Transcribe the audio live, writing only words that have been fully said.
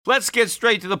Let's get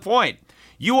straight to the point.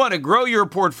 You want to grow your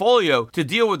portfolio to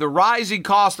deal with the rising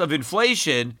cost of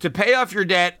inflation, to pay off your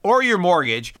debt or your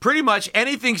mortgage, pretty much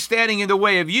anything standing in the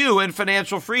way of you and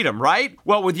financial freedom, right?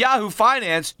 Well, with Yahoo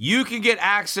Finance, you can get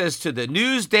access to the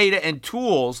news, data, and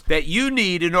tools that you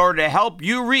need in order to help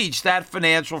you reach that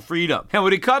financial freedom. And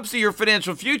when it comes to your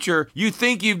financial future, you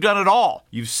think you've done it all.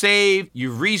 You've saved,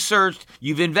 you've researched,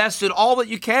 you've invested all that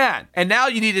you can. And now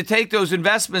you need to take those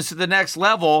investments to the next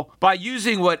level by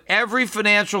using what every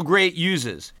financial great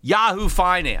uses. Yahoo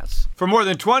Finance. For more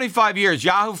than 25 years,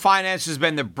 Yahoo Finance has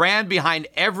been the brand behind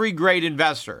every great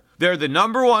investor. They're the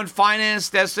 #1 finance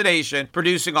destination,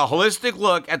 producing a holistic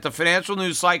look at the financial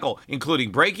news cycle,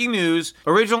 including breaking news,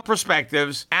 original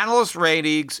perspectives, analyst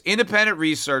ratings, independent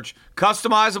research,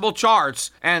 customizable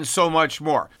charts, and so much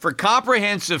more. For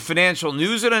comprehensive financial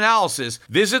news and analysis,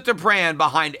 visit the brand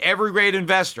behind every great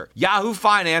investor,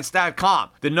 yahoofinance.com,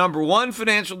 the #1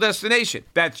 financial destination.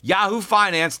 That's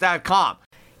yahoofinance.com.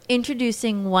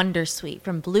 Introducing Wondersuite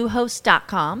from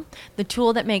Bluehost.com, the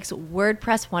tool that makes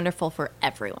WordPress wonderful for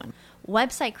everyone.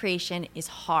 Website creation is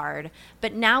hard,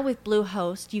 but now with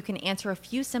Bluehost, you can answer a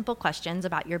few simple questions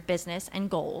about your business and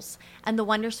goals, and the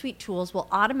Wondersuite tools will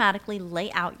automatically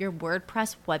lay out your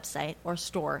WordPress website or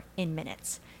store in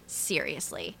minutes.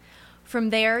 Seriously.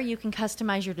 From there, you can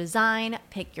customize your design,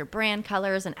 pick your brand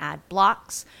colors, and add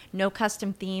blocks. No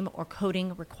custom theme or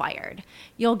coding required.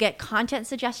 You'll get content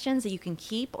suggestions that you can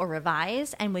keep or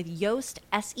revise, and with Yoast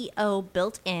SEO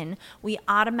built in, we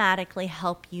automatically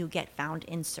help you get found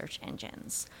in search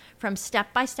engines. From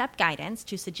step-by-step guidance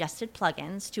to suggested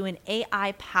plugins to an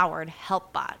AI-powered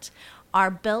help bot, our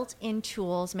built-in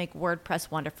tools make WordPress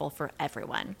wonderful for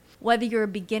everyone. Whether you're a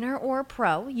beginner or a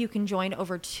pro, you can join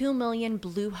over 2 million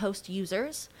Bluehost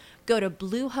users. Go to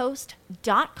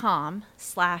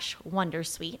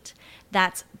bluehost.com/wondersuite.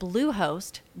 That's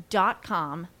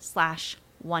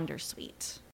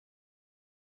bluehost.com/wondersuite.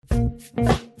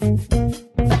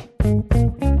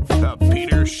 The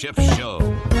Peter Schiff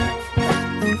Show.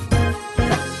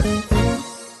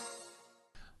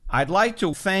 I'd like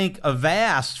to thank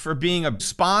Avast for being a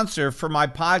sponsor for my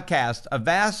podcast.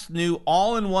 Avast's new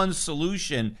all-in-one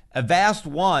solution, Avast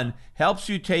One, helps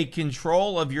you take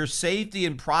control of your safety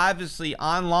and privacy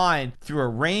online through a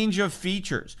range of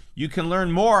features. You can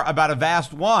learn more about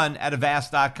Avast One at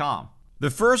avast.com. The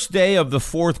first day of the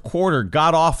fourth quarter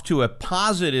got off to a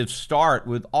positive start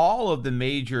with all of the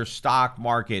major stock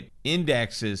market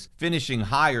indexes finishing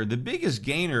higher. The biggest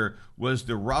gainer was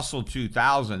the Russell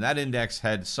 2000. That index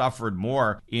had suffered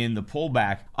more in the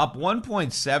pullback, up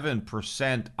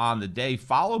 1.7% on the day,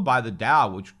 followed by the Dow,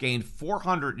 which gained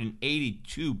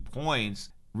 482 points,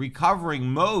 recovering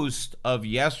most of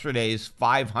yesterday's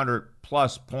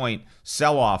 500-plus point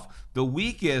sell-off. The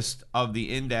weakest of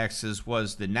the indexes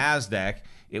was the NASDAQ.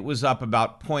 It was up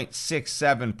about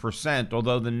 0.67%,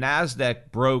 although the NASDAQ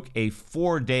broke a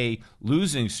 4-day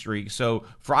losing streak. So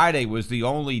Friday was the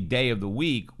only day of the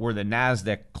week where the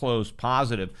NASDAQ closed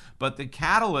positive. But the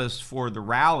catalyst for the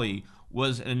rally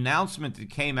was an announcement that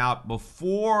came out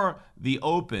before the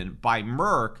open by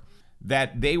Merck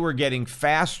that they were getting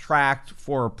fast-tracked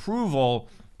for approval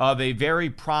of a very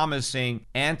promising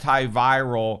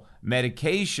antiviral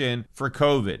medication for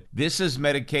COVID. This is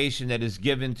medication that is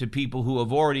given to people who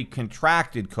have already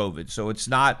contracted COVID. So it's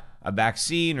not a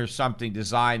vaccine or something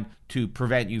designed to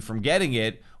prevent you from getting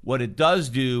it. What it does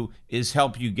do is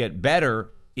help you get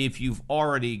better if you've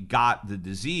already got the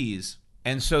disease.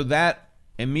 And so that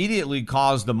immediately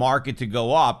caused the market to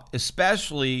go up,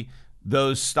 especially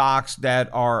those stocks that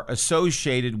are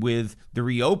associated with the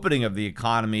reopening of the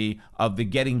economy, of the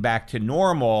getting back to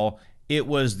normal. It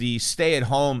was the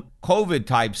stay-at-home COVID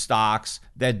type stocks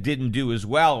that didn't do as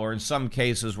well, or in some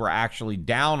cases were actually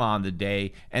down on the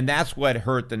day. And that's what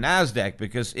hurt the NASDAQ,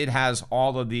 because it has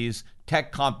all of these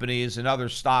tech companies and other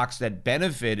stocks that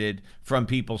benefited from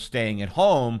people staying at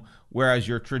home, whereas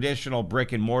your traditional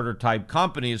brick and mortar type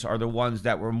companies are the ones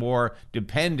that were more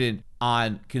dependent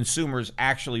on consumers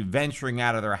actually venturing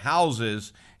out of their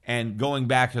houses and going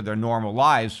back to their normal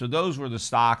lives. So those were the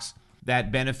stocks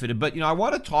that benefited. But, I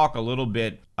want to talk a little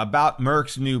bit about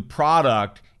Merck's new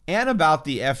product and about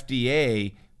the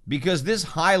FDA, because this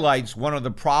highlights one of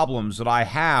the problems that I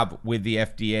have with the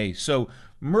FDA. So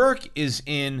Merck is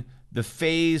in the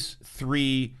phase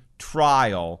 3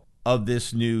 trial of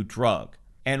this new drug.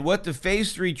 And what the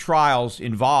phase 3 trials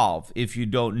involve, if you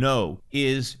don't know,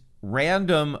 is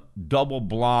random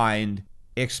double-blind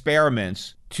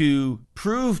experiments to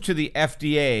prove to the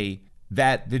FDA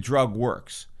that the drug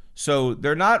works. So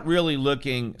they're not really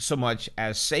looking so much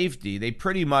as safety. They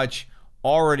pretty much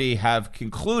already have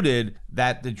concluded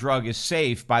that the drug is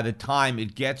safe by the time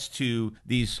it gets to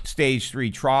these stage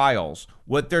 3 trials.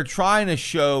 What they're trying to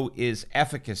show is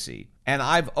efficacy. And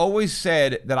I've always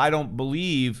said that I don't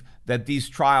believe that these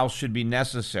trials should be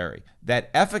necessary, that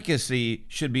efficacy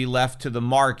should be left to the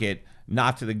market,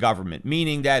 not to the government,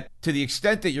 meaning that to the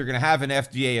extent that you're going to have an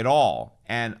FDA at all,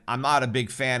 and I'm not a big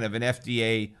fan of an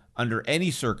FDA under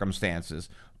any circumstances,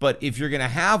 but if you're going to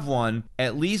have one,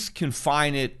 at least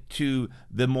confine it to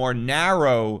the more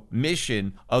narrow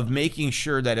mission of making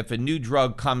sure that if a new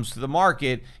drug comes to the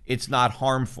market, it's not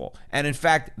harmful. And in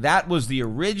fact, that was the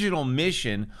original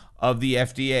mission of the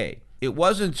FDA. It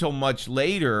wasn't until much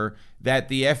later that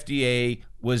the FDA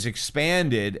was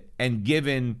expanded and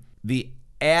given the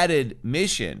added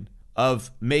mission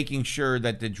of making sure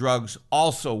that the drugs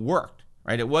also worked,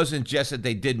 right? It wasn't just that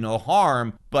they did no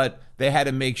harm, but they had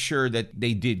to make sure that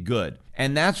they did good.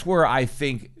 And that's where I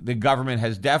think the government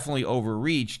has definitely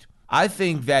overreached. I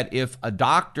think that if a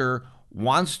doctor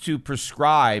wants to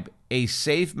prescribe a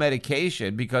safe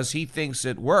medication because he thinks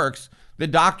it works, the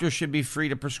doctor should be free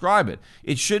to prescribe it.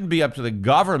 It shouldn't be up to the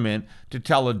government to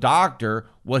tell a doctor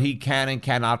what he can and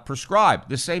cannot prescribe.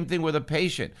 The same thing with a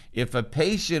patient. If a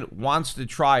patient wants to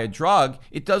try a drug,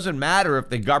 it doesn't matter if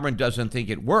the government doesn't think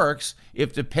it works.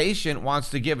 If the patient wants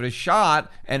to give it a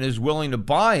shot and is willing to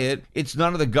buy it, it's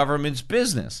none of the government's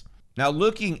business. Now,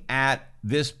 looking at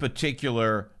this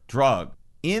particular drug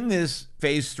in this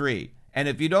phase 3, and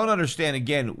if you don't understand,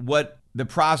 again, what the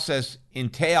process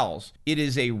entails, it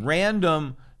is a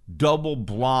random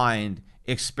double-blind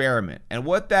experiment. And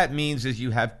what that means is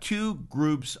you have two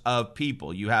groups of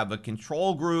people. You have a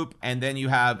control group, and then you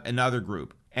have another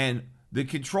group. And the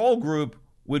control group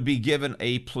would be given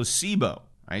a placebo,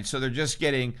 right? So they're just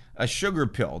getting a sugar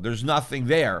pill. There's nothing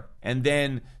there. And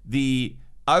then the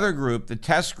other group, the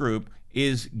test group,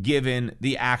 is given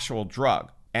the actual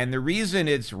drug. And the reason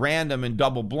it's random and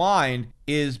double-blind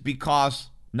is because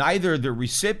neither the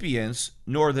recipients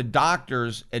nor the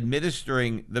doctors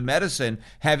administering the medicine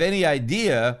have any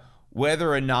idea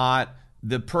whether or not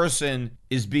the person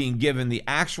is being given the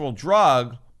actual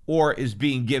drug or is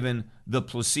being given the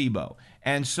placebo.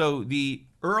 And so the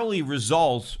early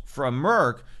results from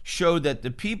Merck showed that the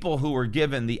people who were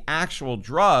given the actual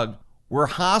drug were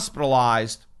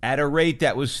hospitalized at a rate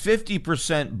that was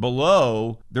 50%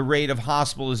 below the rate of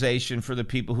hospitalization for the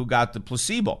people who got the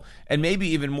placebo. And maybe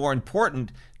even more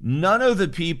important, none of the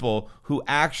people who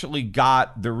actually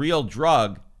got the real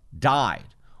drug died,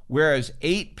 whereas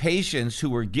 8 patients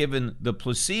who were given the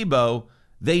placebo,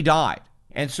 they died.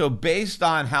 And so based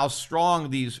on how strong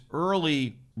these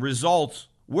early results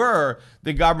were,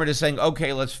 the government is saying,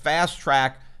 okay, let's fast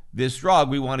track this drug.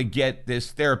 We want to get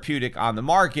this therapeutic on the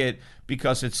market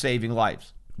because it's saving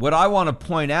lives. What I want to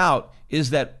point out is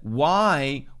that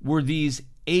why were these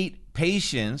 8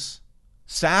 patients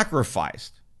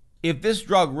sacrificed? If this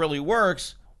drug really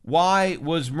works, why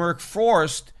was Merck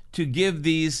forced to give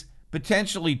these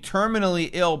potentially terminally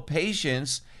ill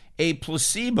patients a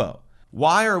placebo?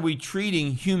 Why are we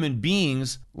treating human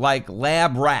beings like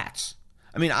lab rats?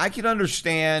 I mean, I can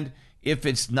understand if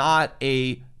it's not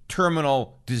a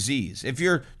terminal disease. If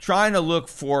you're trying to look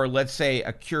for, let's say,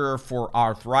 a cure for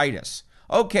arthritis,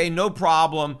 okay, no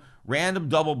problem, random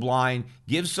double blind,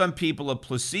 give some people a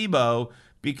placebo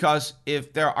because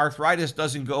if their arthritis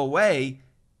doesn't go away,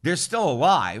 they're still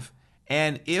alive.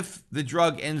 And if the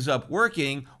drug ends up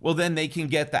working, well, then they can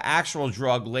get the actual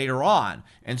drug later on.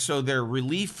 And so their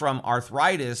relief from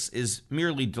arthritis is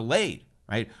merely delayed,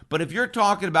 right? But if you're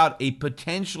talking about a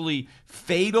potentially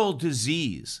fatal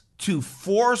disease, to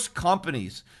force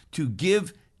companies to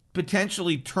give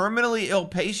potentially terminally ill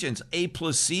patients a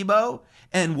placebo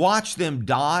and watch them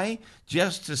die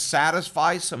just to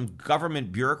satisfy some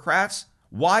government bureaucrats,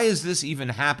 why is this even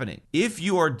happening? If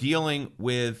you are dealing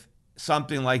with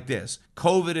something like this,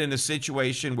 COVID, in a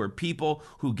situation where people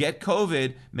who get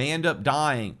COVID may end up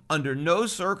dying, under no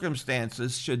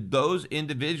circumstances should those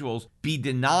individuals be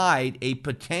denied a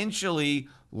potentially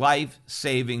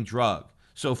life-saving drug.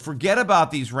 So forget about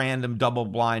these random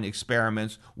double-blind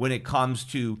experiments when it comes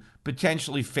to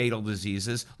potentially fatal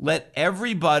diseases. Let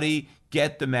everybody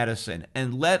get the medicine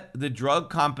and let the drug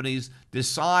companies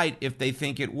decide if they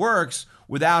think it works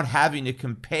without having to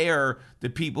compare the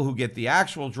people who get the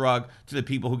actual drug to the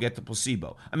people who get the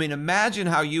placebo. I mean, imagine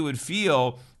how you would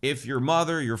feel if your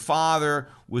mother, your father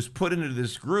was put into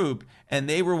this group and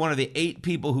they were one of the 8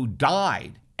 people who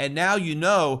died. And now you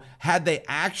know, had they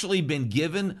actually been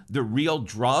given the real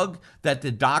drug that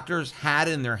the doctors had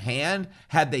in their hand,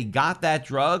 had they got that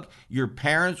drug, your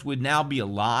parents would now be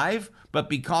alive. But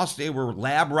because they were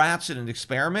lab rats in an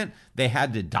experiment, they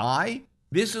had to die.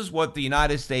 This is what the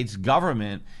United States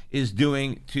government is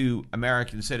doing to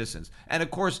American citizens. And of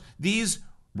course, these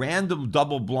random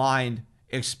double-blind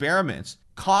experiments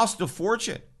cost a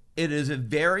fortune. It is a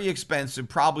very expensive,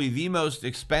 probably the most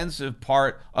expensive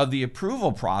part of the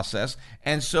approval process.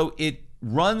 And so it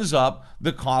runs up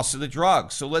the cost of the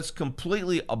drug. So let's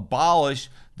completely abolish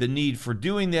the need for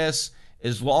doing this.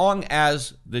 As long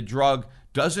as the drug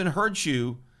doesn't hurt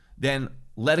you, then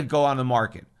let it go on the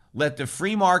market. Let the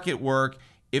free market work.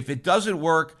 If it doesn't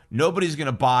work, nobody's going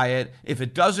to buy it. If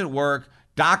it doesn't work,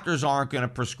 doctors aren't going to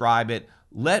prescribe it.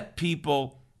 Let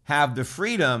people have the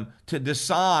freedom to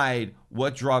decide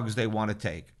what drugs they want to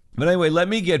take. But anyway, let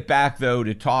me get back, though,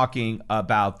 to talking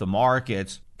about the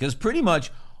markets, because pretty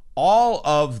much all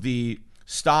of the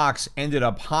stocks ended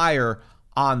up higher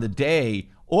on the day.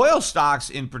 Oil stocks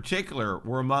in particular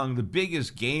were among the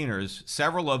biggest gainers,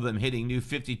 several of them hitting new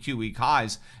 52-week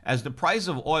highs as the price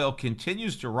of oil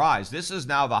continues to rise. This is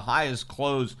now the highest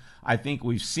close I think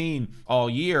we've seen all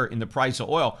year in the price of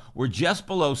oil. We're just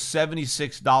below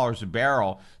 $76 a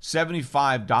barrel,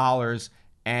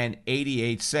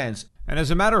 $75.88. And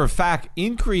as a matter of fact,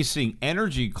 increasing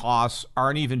energy costs are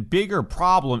an even bigger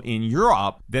problem in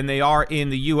Europe than they are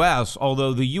in the U.S.,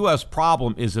 although the U.S.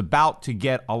 problem is about to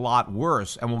get a lot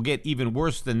worse, and will get even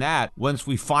worse than that once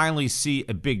we finally see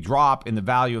a big drop in the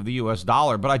value of the U.S.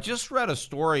 dollar. But I just read a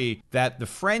story that the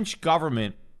French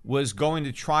government was going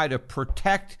to try to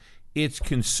protect its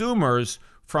consumers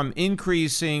from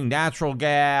increasing natural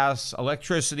gas,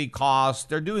 electricity costs.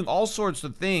 They're doing all sorts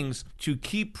of things to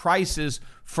keep prices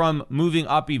from moving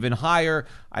up even higher.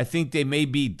 I think they may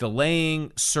be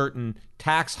delaying certain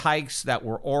tax hikes that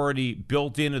were already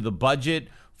built into the budget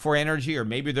for energy, or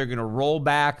maybe they're going to roll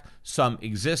back some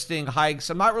existing hikes.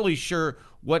 I'm not really sure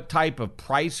what type of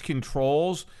price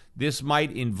controls this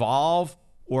might involve,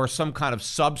 or some kind of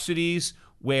subsidies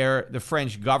where the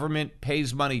French government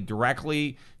pays money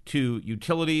directly to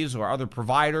utilities or other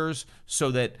providers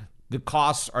so that the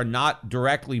costs are not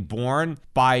directly borne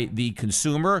by the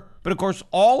consumer. But of course,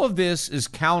 all of this is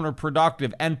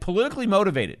counterproductive and politically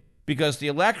motivated because the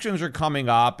elections are coming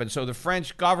up. And so the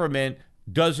French government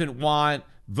doesn't want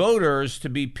voters to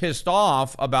be pissed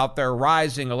off about their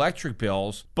rising electric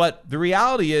bills. But the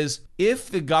reality is, if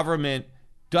the government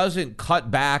doesn't cut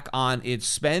back on its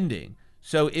spending,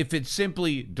 so if it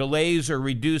simply delays or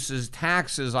reduces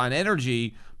taxes on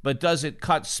energy, but doesn't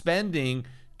cut spending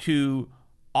to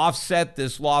offset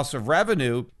this loss of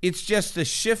revenue, it's just the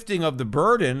shifting of the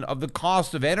burden of the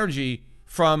cost of energy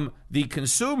from the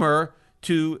consumer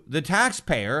to the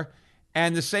taxpayer.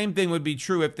 And the same thing would be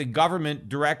true if the government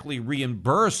directly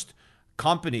reimbursed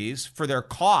companies for their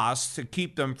costs to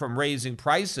keep them from raising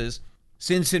prices,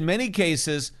 since in many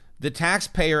cases, the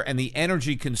taxpayer and the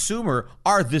energy consumer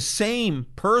are the same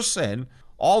person.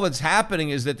 All that's happening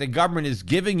is that the government is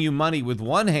giving you money with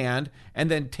one hand and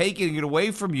then taking it away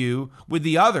from you with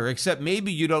the other, except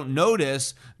maybe you don't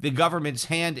notice the government's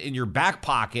hand in your back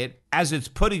pocket as it's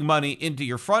putting money into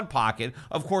your front pocket.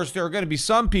 Of course, there are going to be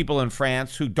some people in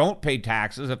France who don't pay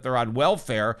taxes if they're on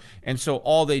welfare, and so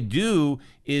all they do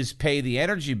is pay the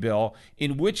energy bill,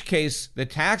 in which case the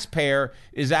taxpayer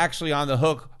is actually on the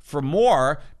hook for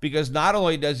more, because not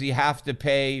only does he have to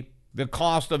pay the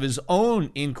cost of his own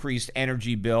increased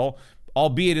energy bill,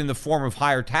 albeit in the form of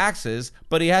higher taxes,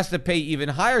 but he has to pay even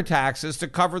higher taxes to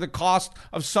cover the cost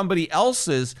of somebody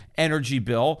else's energy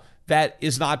bill that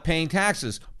is not paying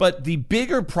taxes. But the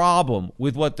bigger problem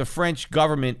with what the French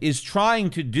government is trying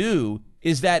to do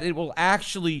is that it will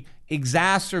actually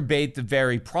exacerbate the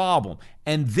very problem.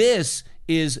 And this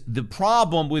is the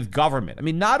problem with government. I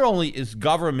mean, not only is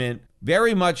government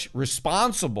very much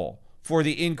responsible for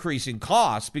the increase in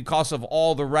costs because of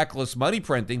all the reckless money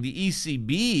printing, the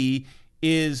ECB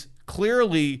is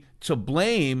clearly to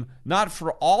blame, not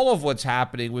for all of what's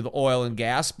happening with oil and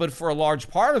gas, but for a large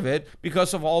part of it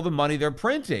because of all the money they're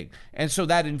printing. And so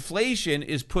that inflation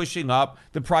is pushing up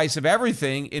the price of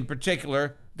everything, in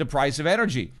particular, the price of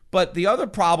energy. But the other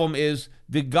problem is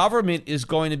the government is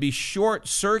going to be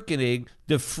short-circuiting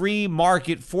the free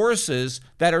market forces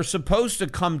that are supposed to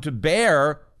come to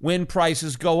bear when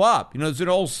prices go up. You know, there's an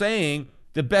old saying,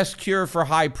 the best cure for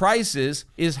high prices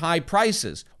is high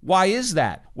prices. Why is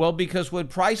that? Well, because when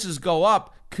prices go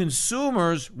up,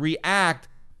 consumers react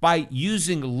by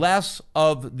using less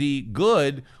of the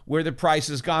good where the price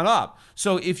has gone up.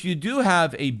 So if you do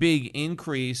have a big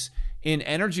increase in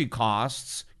energy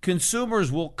costs,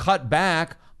 consumers will cut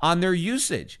back on their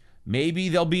usage. Maybe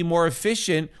they'll be more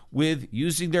efficient with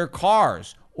using their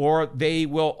cars, or they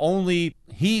will only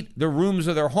heat the rooms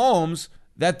of their homes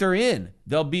that they're in.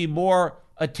 They'll be more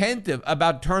attentive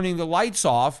about turning the lights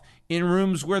off in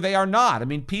rooms where they are not. I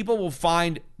mean, people will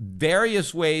find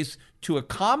various ways to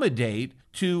accommodate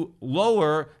to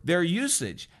lower their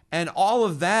usage. And all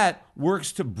of that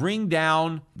works to bring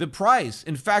down the price.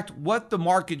 In fact, what the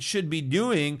market should be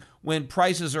doing when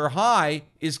prices are high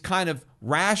is kind of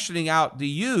rationing out the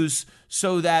use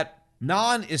so that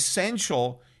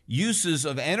non-essential uses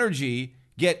of energy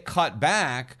get cut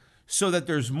back so that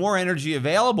there's more energy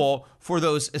available for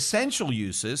those essential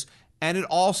uses. And it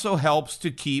also helps to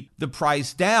keep the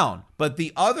price down. But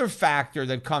the other factor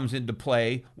that comes into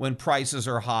play when prices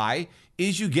are high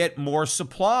is you get more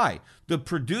supply. The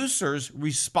producers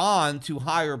respond to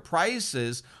higher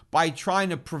prices by trying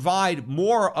to provide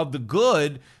more of the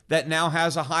good that now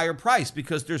has a higher price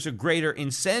because there's a greater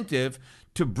incentive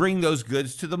to bring those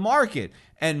goods to the market.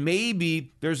 And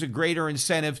maybe there's a greater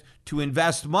incentive to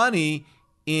invest money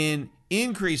in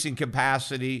increasing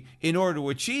capacity in order to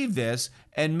achieve this.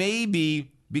 And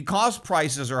maybe because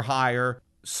prices are higher,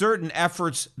 certain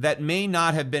efforts that may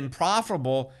not have been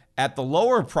profitable at the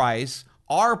lower price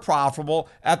are profitable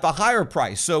at the higher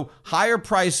price. So higher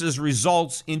prices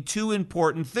results in two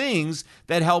important things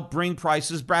that help bring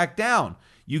prices back down.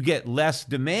 You get less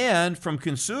demand from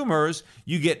consumers,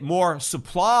 you get more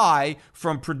supply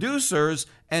from producers,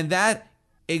 and that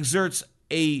exerts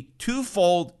a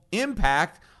twofold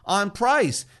impact on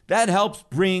price. That helps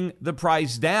bring the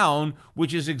price down,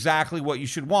 which is exactly what you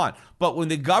should want. But when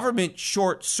the government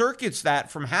short circuits that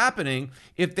from happening,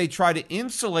 if they try to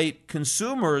insulate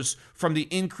consumers from the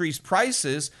increased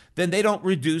prices, then they don't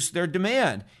reduce their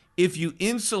demand. If you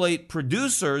insulate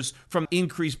producers from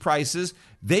increased prices,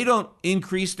 they don't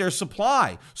increase their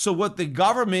supply. So what the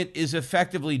government is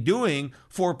effectively doing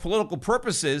for political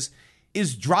purposes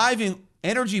is driving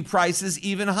energy prices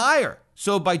even higher.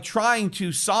 So by trying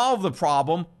to solve the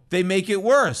problem, they make it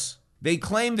worse. They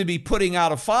claim to be putting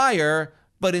out a fire,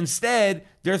 but instead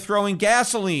they're throwing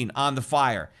gasoline on the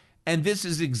fire. And this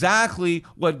is exactly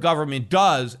what government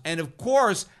does. And of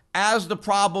course, as the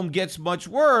problem gets much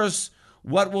worse,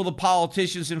 what will the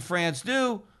politicians in France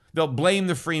do? They'll blame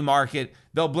the free market.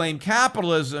 They'll blame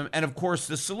capitalism. And of course,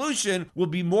 the solution will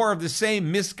be more of the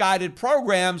same misguided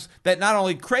programs that not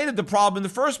only created the problem in the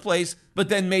first place, but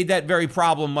then made that very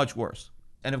problem much worse.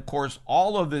 And of course,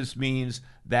 all of this means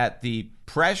that the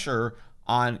pressure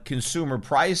on consumer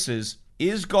prices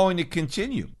is going to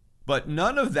continue. But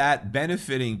none of that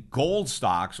benefiting gold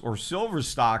stocks or silver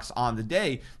stocks on the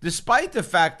day, despite the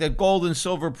fact that gold and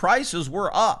silver prices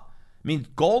were up. I mean,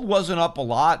 gold wasn't up a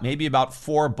lot, maybe about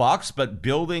 $4, but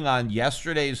building on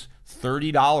yesterday's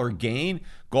 $30 gain,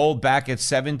 gold back at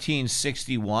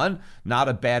 $17.61, not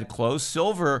a bad close.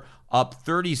 Silver up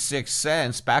 36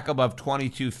 cents, back above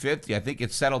 $22.50. I think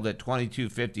it settled at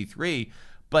 $22.53.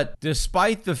 But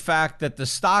despite the fact that the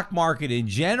stock market in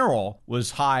general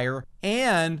was higher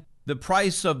and the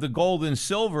price of the gold and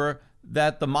silver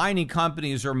that the mining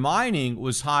companies are mining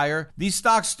was higher, these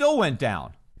stocks still went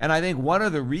down. And I think one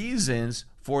of the reasons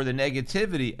for the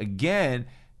negativity, again,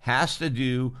 has to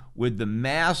do with the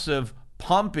massive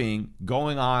pumping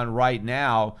going on right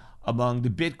now among the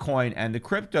Bitcoin and the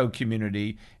crypto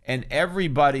community, and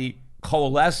everybody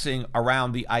coalescing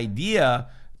around the idea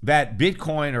that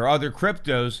Bitcoin or other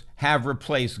cryptos have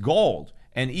replaced gold.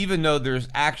 And even though there's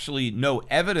actually no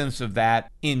evidence of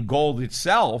that in gold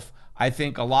itself, I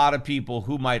think a lot of people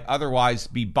who might otherwise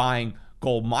be buying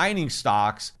gold mining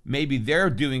stocks, maybe they're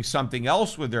doing something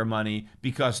else with their money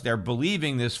because they're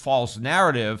believing this false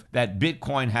narrative that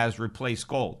Bitcoin has replaced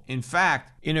gold. In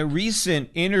fact, in a recent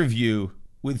interview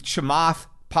with Chamath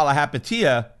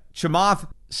Palihapitiya, Chamath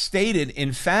stated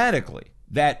emphatically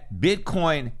that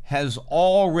Bitcoin has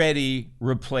already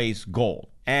replaced gold.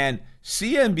 And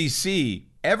CNBC,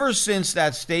 ever since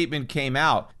that statement came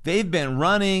out, they've been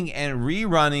running and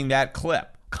rerunning that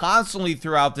clip constantly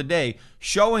throughout the day,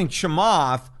 showing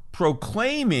Chamath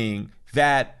proclaiming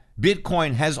that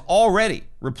Bitcoin has already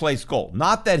replaced gold.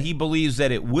 Not that he believes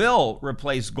that it will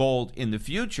replace gold in the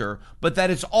future, but that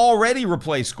it's already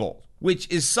replaced gold, which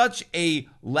is such a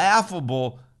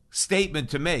laughable statement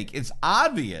to make. It's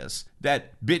obvious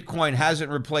that Bitcoin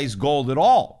hasn't replaced gold at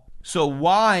all. So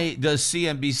why does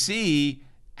CNBC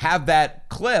have that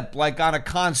clip like on a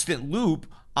constant loop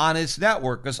on its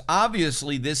network? Because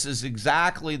obviously this is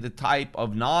exactly the type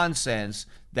of nonsense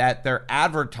that their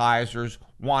advertisers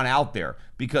want out there,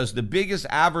 because the biggest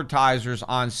advertisers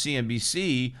on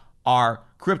CNBC are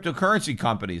cryptocurrency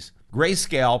companies,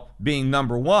 Grayscale being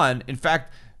number one. In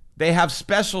fact, they have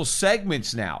special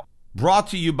segments now brought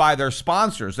to you by their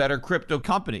sponsors that are crypto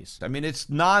companies. I mean, it's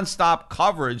nonstop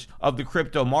coverage of the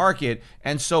crypto market.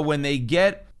 And so when they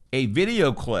get a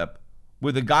video clip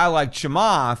with a guy like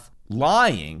Chamath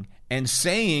lying and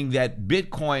saying that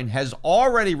Bitcoin has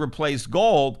already replaced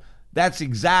gold, that's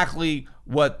exactly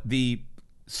what the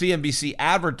CNBC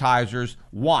advertisers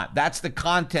want. That's the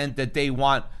content that they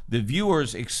want the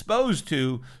viewers exposed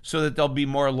to so that they'll be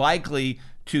more likely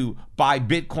to buy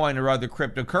Bitcoin or other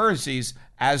cryptocurrencies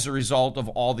as a result of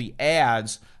all the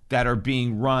ads that are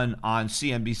being run on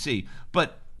CNBC.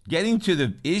 But getting to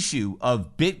the issue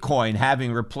of Bitcoin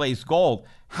having replaced gold,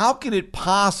 how can it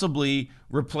possibly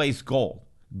replace gold?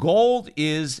 Gold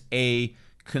is a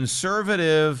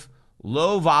conservative,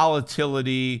 low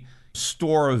volatility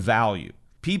store of value.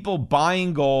 People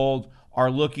buying gold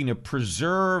are looking to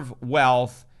preserve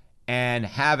wealth and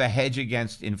have a hedge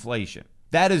against inflation.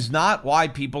 That is not why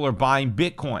people are buying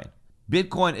Bitcoin.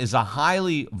 Bitcoin is a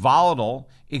highly volatile,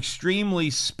 extremely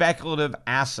speculative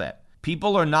asset.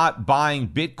 People are not buying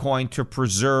Bitcoin to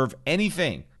preserve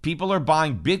anything. People are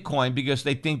buying Bitcoin because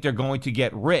they think they're going to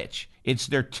get rich. It's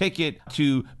their ticket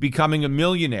to becoming a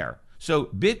millionaire. So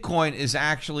Bitcoin is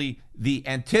actually the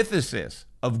antithesis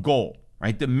of gold,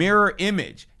 right? The mirror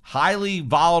image, highly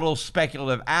volatile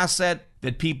speculative asset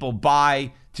that people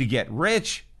buy to get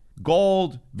rich.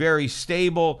 Gold, very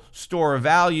stable store of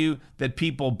value that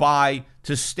people buy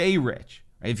to stay rich.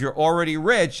 If you're already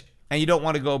rich and you don't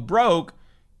want to go broke,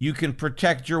 you can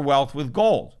protect your wealth with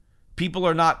gold. People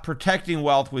are not protecting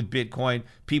wealth with Bitcoin.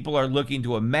 People are looking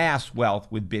to amass wealth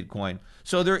with Bitcoin.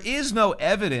 So there is no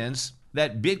evidence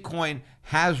that Bitcoin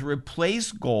has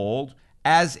replaced gold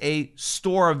as a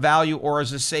store of value or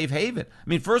as a safe haven. I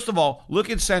mean, first of all, look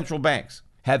at central banks.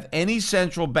 Have any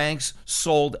central banks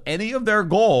sold any of their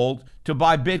gold to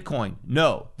buy Bitcoin?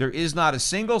 No, there is not a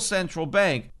single central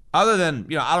bank other than,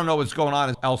 I don't know what's going on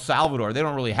in El Salvador. They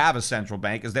don't really have a central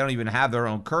bank because they don't even have their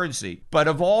own currency. But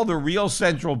of all the real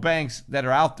central banks that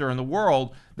are out there in the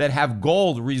world that have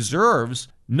gold reserves,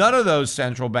 none of those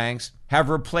central banks have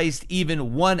replaced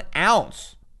even 1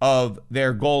 ounce of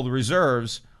their gold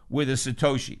reserves with a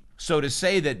Satoshi. So to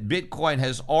say that Bitcoin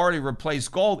has already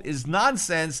replaced gold is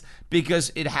nonsense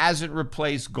because it hasn't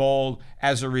replaced gold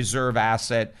as a reserve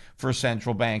asset for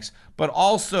central banks. But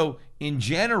also, in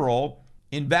general,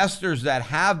 investors that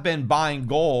have been buying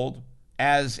gold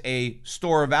as a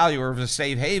store of value or as a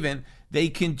safe haven, they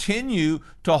continue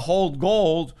to hold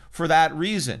gold for that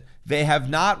reason. They have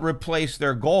not replaced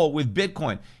their gold with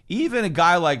Bitcoin. Even a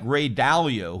guy like Ray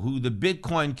Dalio, who the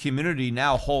Bitcoin community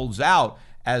now holds out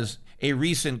as a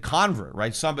recent convert,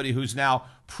 right? Somebody who's now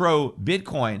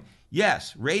pro-Bitcoin.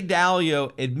 Yes, Ray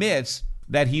Dalio admits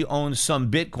that he owns some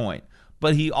Bitcoin,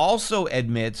 but he also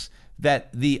admits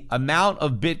that the amount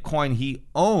of Bitcoin he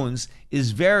owns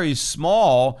is very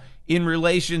small in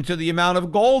relation to the amount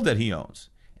of gold that he owns.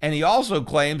 And he also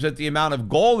claims that the amount of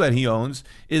gold that he owns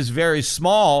is very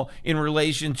small in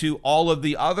relation to all of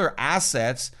the other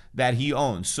assets that he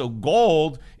owns. So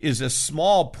gold is a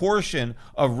small portion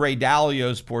of Ray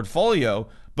Dalio's portfolio,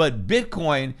 but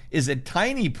Bitcoin is a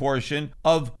tiny portion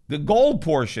of the gold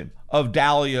portion of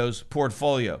Dalio's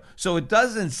portfolio. So it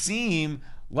doesn't seem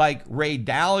like Ray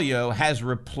Dalio has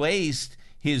replaced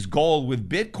his gold with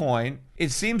Bitcoin.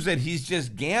 It seems that he's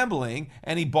just gambling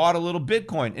and he bought a little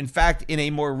Bitcoin. In fact, in a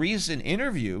more recent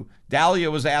interview,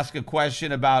 Dalio was asked a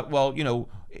question about, well,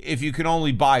 if you could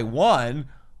only buy one,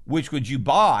 which would you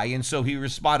buy? And so he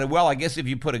responded, well, I guess if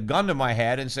you put a gun to my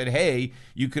head and said, hey,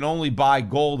 you can only buy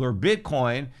gold or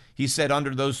Bitcoin, he said,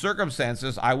 under those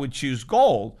circumstances, I would choose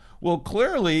gold. Well,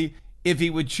 clearly, if he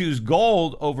would choose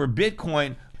gold over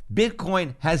Bitcoin,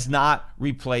 Bitcoin has not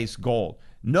replaced gold.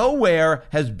 Nowhere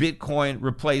has Bitcoin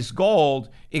replaced gold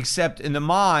except in the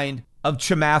mind of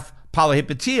Chamath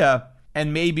Palihapitiya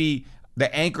and maybe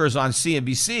the anchors on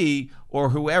CNBC or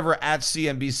whoever at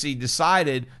CNBC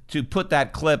decided to put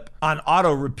that clip on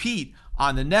auto repeat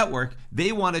on the network.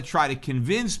 They want to try to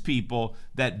convince people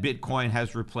that Bitcoin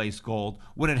has replaced gold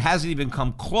when it hasn't even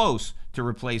come close to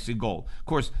replacing gold. Of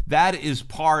course, that is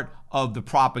part of the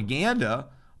propaganda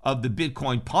of the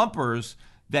Bitcoin pumpers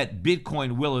that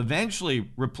Bitcoin will eventually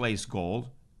replace gold,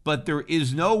 but there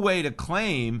is no way to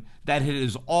claim that it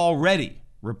has already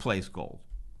replaced gold.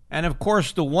 And of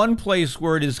course, the one place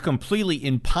where it is completely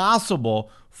impossible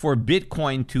for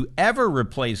Bitcoin to ever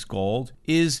replace gold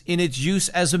is in its use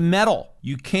as a metal.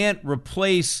 You can't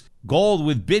replace gold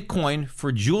with Bitcoin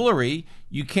for jewelry.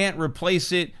 You can't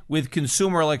replace it with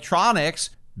consumer electronics.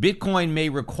 Bitcoin may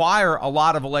require a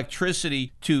lot of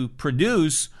electricity to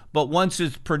produce, but once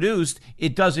it's produced,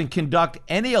 it doesn't conduct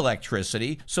any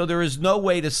electricity. So there is no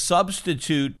way to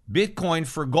substitute Bitcoin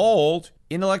for gold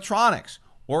in electronics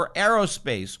or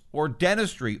aerospace or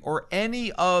dentistry or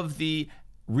any of the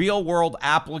real world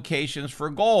applications for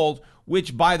gold,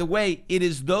 which, by the way, it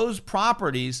is those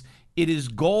properties It is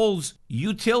gold's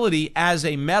utility as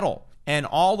a metal and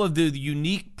all of the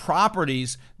unique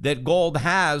properties that gold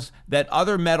has that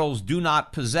other metals do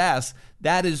not possess.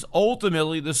 That is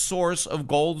ultimately the source of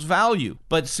gold's value.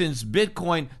 But since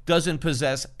Bitcoin doesn't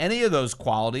possess any of those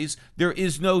qualities, there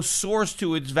is no source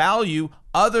to its value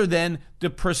other than the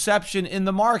perception in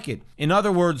the market. In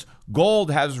other words,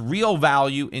 gold has real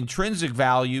value, intrinsic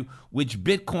value, which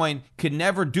Bitcoin can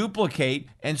never duplicate,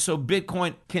 and so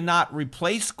Bitcoin cannot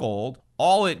replace gold.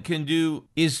 All it can do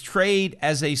is trade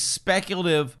as a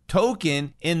speculative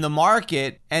token in the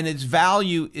market, and its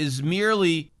value is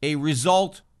merely a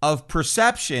result of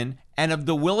perception and of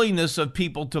the willingness of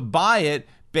people to buy it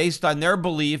based on their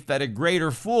belief that a greater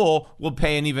fool will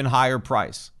pay an even higher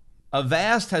price.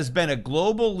 Avast has been a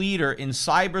global leader in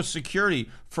cybersecurity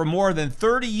for more than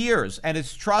 30 years, and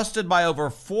it's trusted by over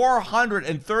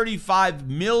 435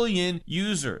 million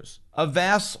users.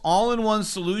 Avast's all-in-one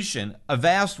solution,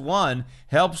 Avast One,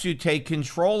 helps you take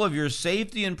control of your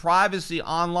safety and privacy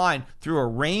online through a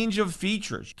range of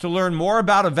features. To learn more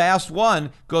about Avast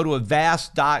One, go to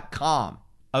avast.com.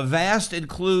 Avast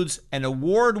includes an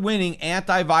award-winning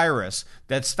antivirus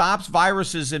that stops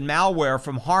viruses and malware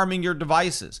from harming your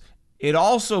devices. It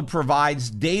also provides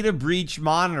data breach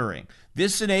monitoring.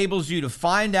 This enables you to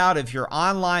find out if your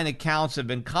online accounts have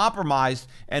been compromised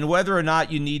and whether or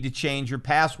not you need to change your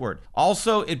password.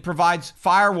 Also, it provides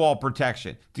firewall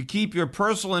protection to keep your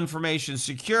personal information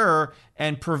secure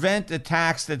and prevent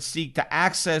attacks that seek to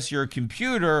access your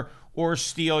computer or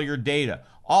steal your data.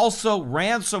 Also,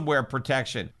 ransomware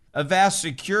protection. Avast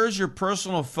secures your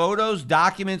personal photos,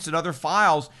 documents, and other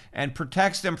files and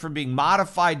protects them from being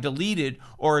modified, deleted,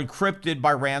 or encrypted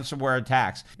by ransomware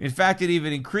attacks. In fact, it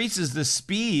even increases the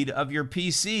speed of your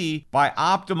PC by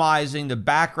optimizing the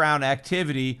background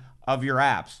activity of your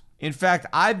apps. In fact,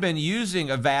 I've been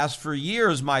using Avast for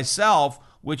years myself,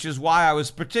 which is why I was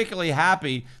particularly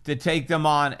happy to take them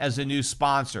on as a new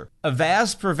sponsor.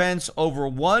 Avast prevents over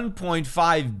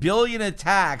 1.5 billion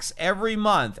attacks every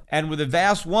month, and with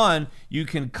Avast One, you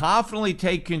can confidently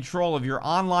take control of your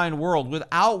online world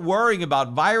without worrying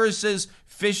about viruses,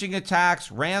 phishing attacks,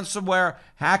 ransomware,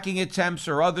 hacking attempts,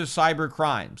 or other cyber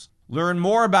crimes. Learn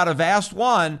more about Avast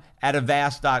One at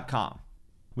avast.com.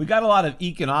 We got a lot of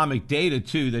economic data,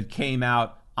 too, that came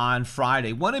out on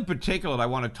Friday. One in particular that I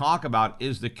want to talk about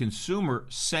is the consumer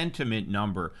sentiment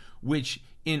number, which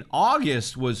in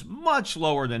August was much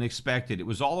lower than expected. It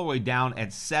was all the way down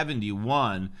at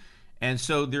 71. And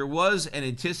so there was an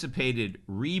anticipated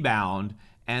rebound,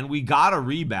 and we got a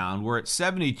rebound. We're at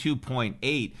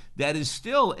 72.8. That is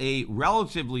still a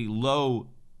relatively low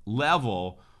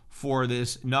level for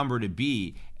this number to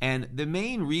be. And the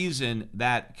main reason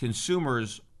that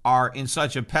consumers are in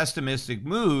such a pessimistic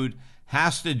mood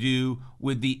has to do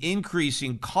with the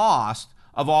increasing cost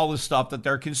of all the stuff that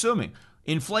they're consuming.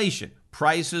 Inflation,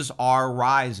 prices are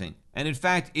rising. And in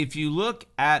fact, if you look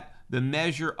at the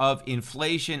measure of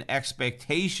inflation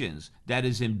expectations that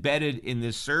is embedded in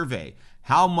this survey,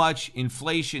 how much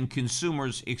inflation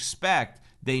consumers expect,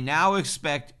 they now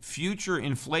expect future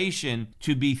inflation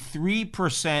to be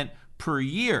 3% per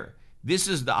year. This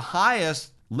is the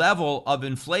highest level of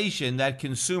inflation that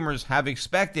consumers have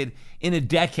expected in a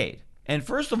decade. And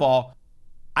first of all,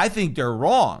 I think they're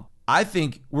wrong. I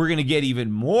think we're going to get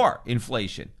even more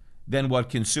inflation than what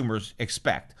consumers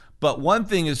expect. But one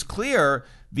thing is clear,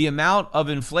 the amount of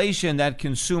inflation that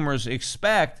consumers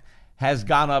expect has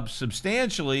gone up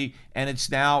substantially, and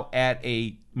it's now at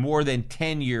a more than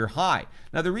 10-year high.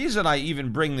 Now, the reason I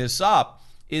even bring this up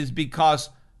is because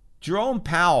Jerome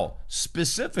Powell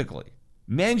specifically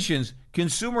mentions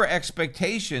consumer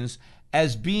expectations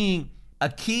as being a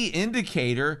key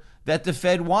indicator that the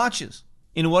Fed watches.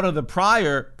 In one of the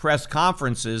prior press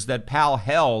conferences that Powell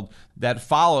held that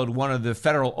followed one of the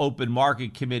Federal Open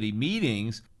Market Committee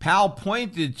meetings, Powell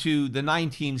pointed to the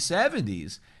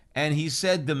 1970s, and he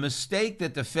said the mistake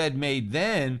that the Fed made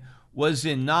then was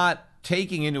in not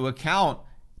taking into account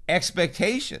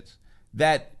expectations,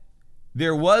 that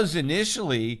there was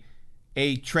initially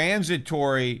a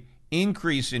transitory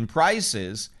increase in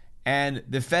prices, and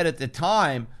the Fed at the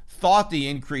time thought the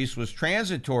increase was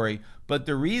transitory, but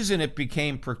the reason it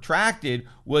became protracted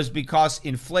was because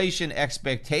inflation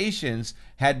expectations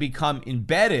had become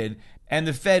embedded, and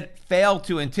the Fed failed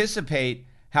to anticipate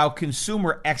how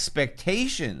consumer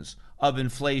expectations of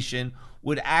inflation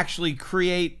would actually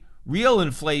create real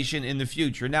inflation in the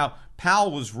future. Now,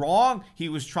 Powell was wrong. He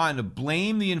was trying to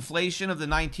blame the inflation of the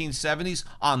 1970s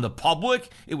on the public.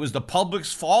 It was the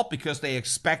public's fault because they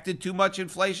expected too much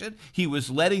inflation. He was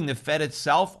letting the Fed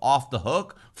itself off the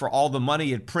hook for all the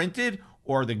money it printed,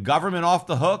 or the government off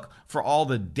the hook for all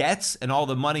the debts and all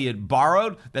the money it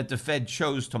borrowed that the Fed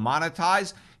chose to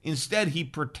monetize. Instead, he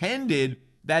pretended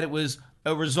that it was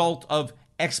a result of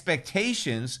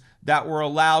expectations that were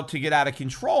allowed to get out of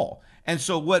control. And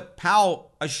so what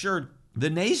Powell assured the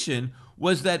nation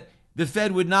was that the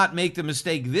Fed would not make the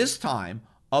mistake this time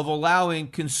of allowing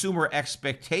consumer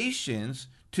expectations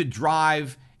to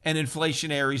drive an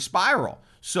inflationary spiral.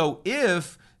 So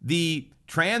if the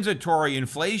transitory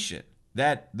inflation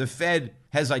that the Fed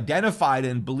has identified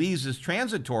and believes is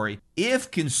transitory, if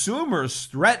consumers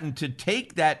threaten to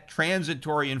take that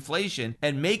transitory inflation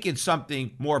and make it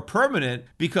something more permanent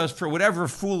because for whatever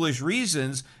foolish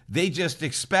reasons, they just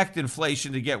expect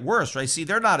inflation to get worse, right? See,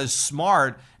 they're not as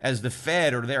smart as the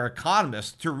Fed or their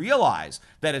economists to realize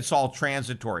that it's all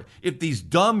transitory. If these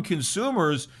dumb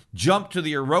consumers jump to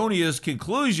the erroneous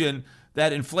conclusion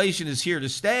that inflation is here to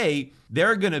stay,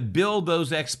 they're going to build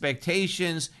those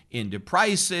expectations into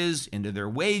prices, into their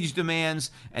wage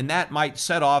demands, and that might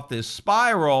set off this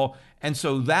spiral. And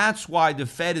so that's why the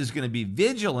Fed is going to be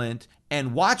vigilant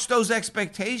and watch those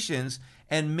expectations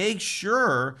and make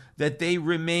sure that they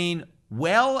remain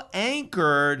well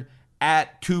anchored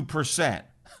at 2%.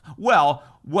 Well,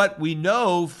 what we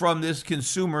know from this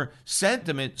consumer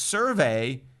sentiment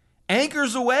survey,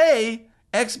 anchors away,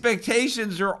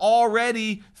 expectations are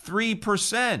already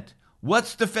 3%.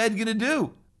 What's the Fed going to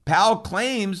do? Powell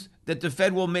claims that the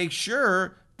Fed will make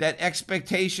sure that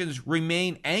expectations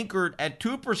remain anchored at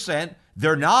 2%.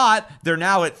 They're not. They're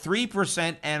now at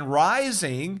 3% and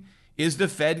rising. Is the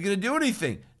Fed going to do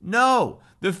anything? No,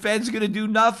 the Fed's going to do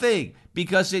nothing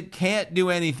because it can't do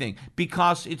anything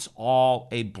because it's all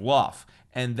a bluff.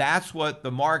 And that's what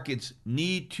the markets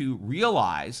need to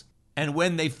realize. And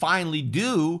when they finally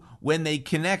do, when they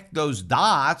connect those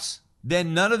dots,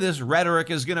 then none of this rhetoric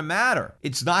is going to matter.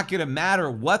 It's not going to matter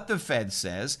what the Fed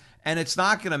says, and it's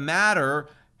not going to matter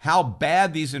how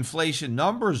bad these inflation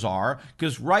numbers are,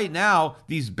 because right now,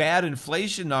 these bad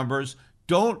inflation numbers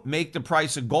don't make the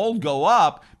price of gold go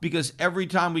up, because every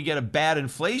time we get a bad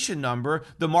inflation number,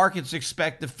 the markets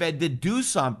expect the Fed to do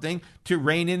something to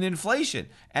rein in inflation.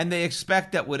 And they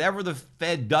expect that whatever the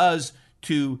Fed does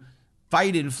to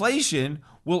fight inflation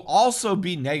will also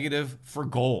be negative for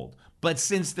gold. But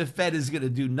since the Fed is going to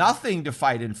do nothing to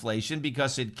fight inflation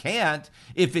because it can't,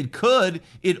 if it could,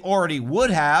 it already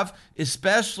would have,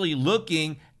 especially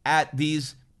looking at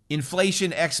these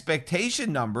inflation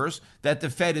expectation numbers that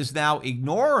the Fed is now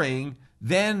ignoring,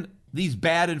 then these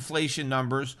bad inflation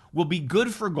numbers will be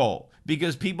good for gold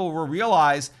because people will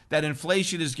realize that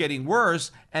inflation is getting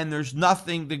worse and there's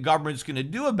nothing the government's going to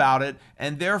do about it,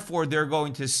 and therefore they're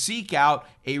going to seek out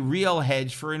a real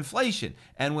hedge for inflation.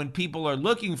 And when people are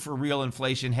looking for real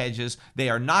inflation hedges, they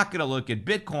are not going to look at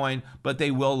Bitcoin, but they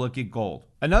will look at gold.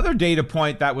 Another data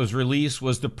point that was released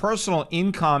was the personal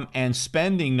income and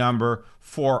spending number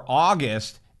for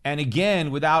August. And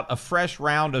again, without a fresh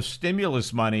round of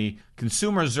stimulus money,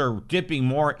 consumers are dipping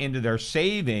more into their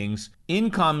savings.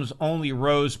 Incomes only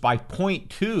rose by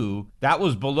 0.2. That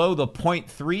was below the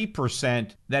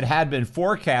 0.3% that had been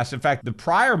forecast. In fact, the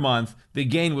prior month, the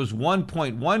gain was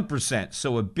 1.1%.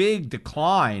 So a big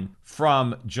decline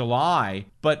from July.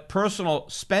 But personal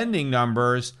spending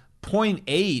numbers,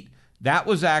 0.8. That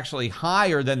was actually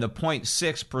higher than the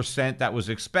 0.6% that was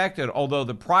expected, although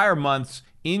the prior month's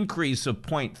increase of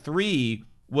 0.3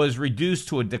 was reduced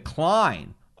to a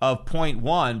decline of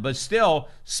 0.1, but still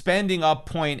spending up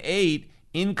 0.8,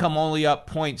 income only up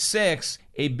 0.6,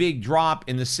 a big drop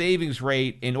in the savings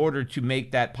rate in order to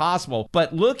make that possible.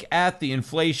 But look at the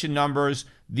inflation numbers.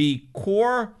 The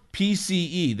core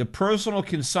PCE, the Personal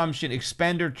Consumption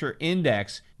Expenditure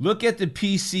Index, look at the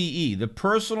PCE, the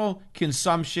Personal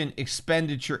Consumption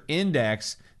Expenditure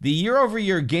Index. The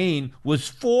year-over-year gain was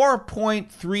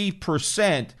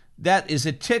 4.3%. That is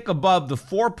a tick above the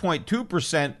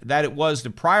 4.2% that it was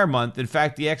the prior month. In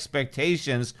fact, the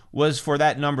expectations was for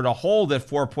that number to hold at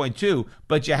 4.2.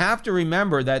 But you have to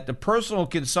remember that the Personal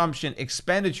Consumption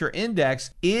Expenditure Index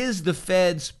is the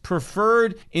Fed's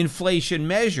preferred inflation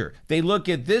measure. They look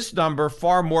at this number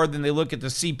far more than they look at the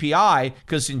CPI,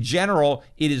 because in general,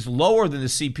 it is lower than the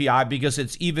CPI because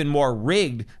it's even more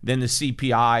rigged than the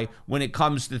CPI when it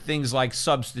comes to things like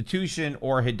substitution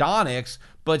or hedonics.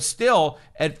 But still,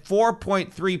 at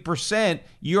 4.3%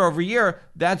 year over year,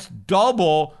 that's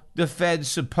double the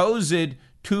Fed's supposed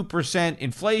 2%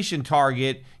 inflation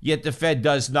target, yet the Fed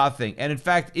does nothing. And in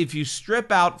fact, if you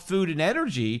strip out food and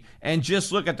energy and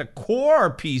just look at the core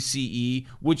PCE,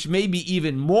 which may be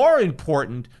even more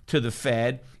important to the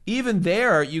Fed, even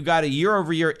there you got a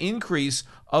year-over-year increase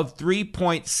of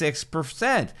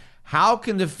 3.6%. How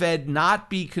can the Fed not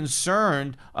be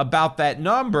concerned about that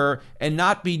number and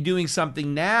not be doing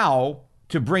something now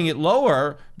to bring it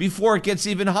lower before it gets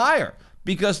even higher?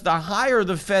 Because the higher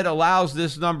the Fed allows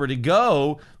this number to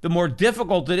go, the more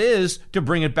difficult it is to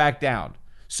bring it back down.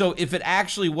 So if it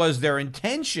actually was their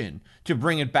intention to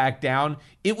bring it back down,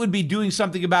 it would be doing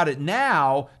something about it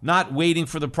now, not waiting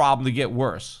for the problem to get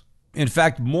worse. In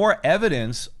fact, more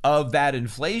evidence of that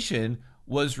inflation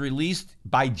was released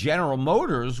by General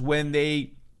Motors when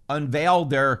they unveiled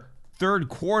their third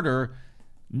quarter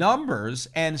numbers,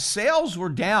 and sales were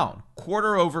down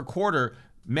quarter over quarter,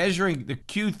 measuring the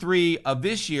Q3 of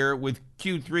this year with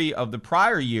Q3 of the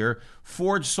prior year.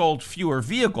 Ford sold fewer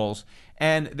vehicles,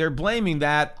 and they're blaming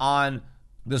that on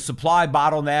the supply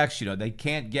bottlenecks. They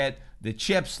can't get the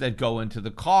chips that go into the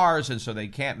cars, and so they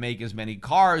can't make as many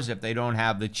cars if they don't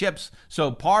have the chips. So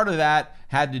part of that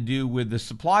had to do with the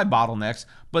supply bottlenecks,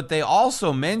 but they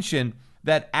also mentioned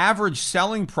that average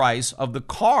selling price of the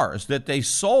cars that they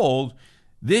sold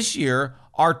this year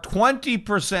are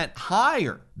 20%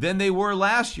 higher than they were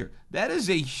last year. That is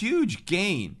a huge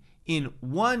gain in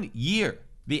 1 year.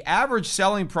 The average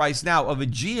selling price now of a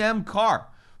GM car,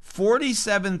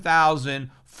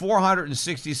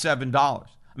 $47,467.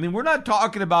 I mean, we're not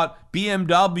talking about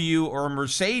BMW or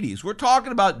Mercedes. We're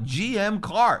talking about GM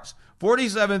cars,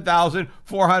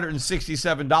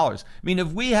 $47,467. I mean,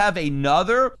 if we have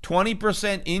another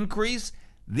 20% increase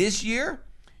this year,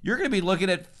 you're going to be looking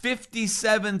at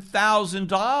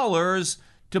 $57,000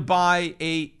 to buy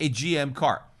a GM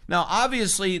car. Now,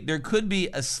 obviously, there could be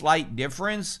a slight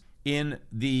difference in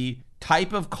the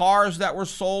type of cars that were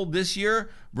sold this year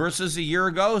versus a year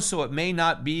ago, so it may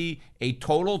not be a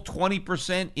total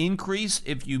 20% increase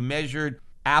if you measured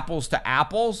apples to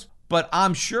apples, but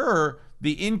I'm sure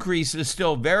the increase is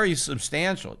still very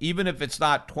substantial. Even if it's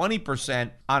not 20%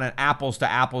 on an apples to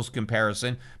apples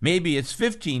comparison, maybe it's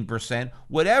 15%.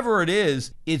 Whatever it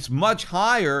is, it's much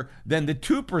higher than the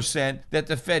 2% that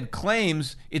the Fed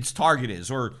claims its target is,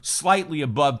 or slightly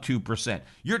above 2%.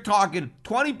 You're talking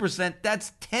 20%,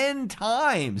 that's 10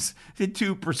 times the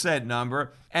 2%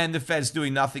 number, and the Fed's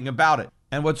doing nothing about it.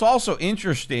 And what's also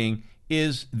interesting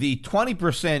is the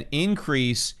 20%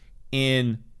 increase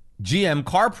in GM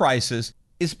car prices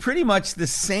is pretty much the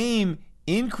same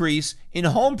increase in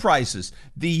home prices.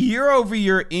 The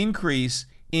year-over-year increase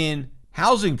in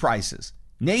housing prices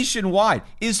nationwide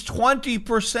is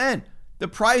 20%. The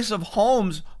price of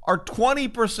homes are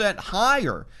 20%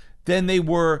 higher than they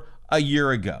were a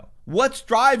year ago. What's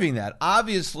driving that?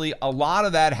 Obviously, a lot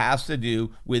of that has to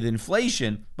do with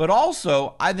inflation, but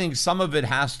also I think some of it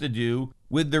has to do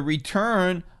with the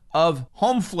return of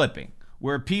home flipping,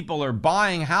 where people are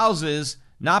buying houses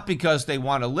not because they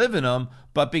want to live in them,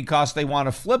 but because they want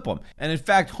to flip them. And in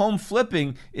fact, home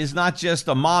flipping is not just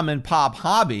a mom and pop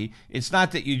hobby. It's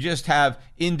not that you just have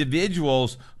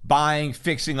individuals buying,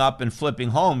 fixing up, and flipping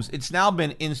homes. It's now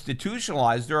been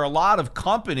institutionalized. There are a lot of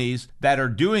companies that are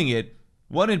doing it.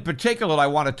 One in particular I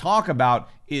want to talk about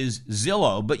is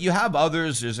Zillow, but you have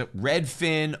others. There's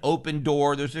Redfin, Open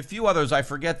Door. There's a few others, I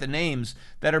forget the names,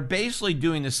 that are basically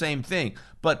doing the same thing.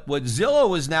 But what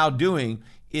Zillow is now doing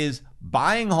is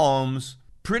buying homes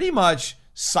pretty much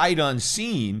sight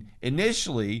unseen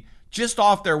initially, just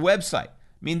off their website.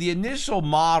 I mean, the initial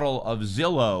model of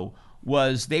Zillow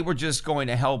was they were just going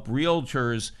to help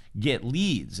realtors get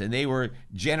leads, and they were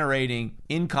generating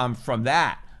income from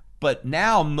that. But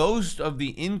now most of the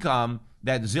income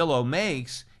that Zillow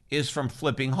makes is from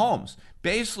flipping homes.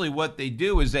 Basically what they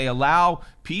do is they allow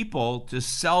people to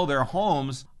sell their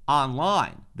homes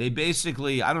online. They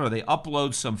basically, they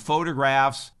upload some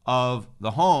photographs of the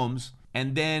homes,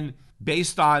 and then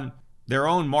based on their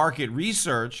own market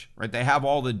research, right, they have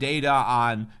all the data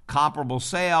on comparable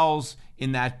sales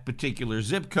in that particular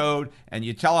zip code, and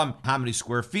you tell them how many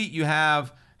square feet you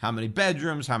have, how many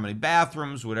bedrooms, how many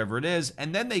bathrooms, whatever it is,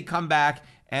 and then they come back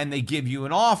and they give you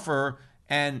an offer,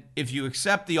 and if you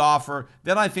accept the offer,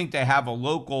 then I think they have a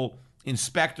local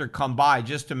inspector come by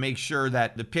just to make sure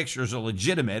that the pictures are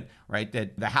legitimate, right,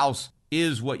 that the house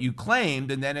is what you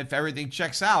claimed, and then if everything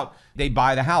checks out, they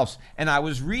buy the house. And I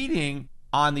was reading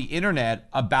on the internet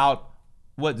about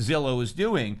what Zillow is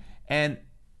doing, and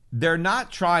they're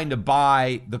not trying to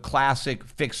buy the classic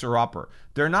fixer-upper.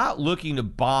 They're not looking to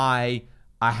buy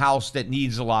a house that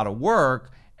needs a lot of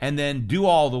work and then do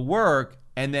all the work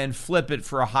and then flip it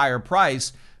for a higher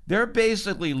price. They're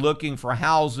basically looking for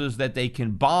houses that they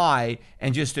can buy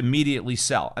and just immediately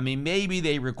sell. I mean, maybe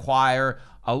they require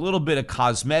a little bit of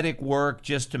cosmetic work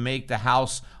just to make the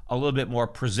house a little bit more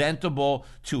presentable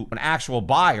to an actual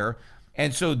buyer.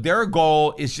 And so their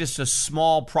goal is just a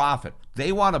small profit.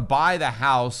 They want to buy the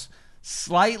house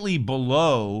slightly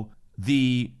below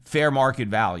the fair market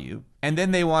value, and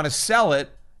then they want to sell it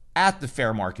at the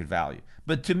fair market value.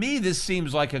 But to me, this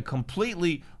seems like a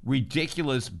completely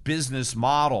ridiculous business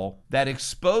model that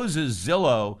exposes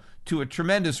Zillow to a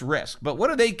tremendous risk. But what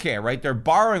do they care, right? They're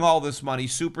borrowing all this money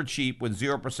super cheap with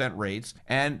 0% rates,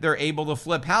 and they're able to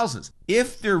flip houses.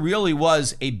 If there really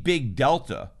was a big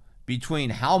delta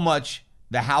between how much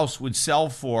the house would sell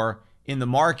for in the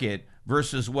market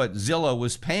versus what Zillow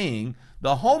was paying,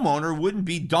 the homeowner wouldn't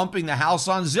be dumping the house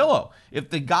on Zillow. If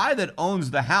the guy that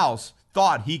owns the house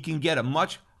thought he can get a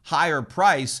much higher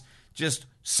price just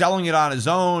selling it on his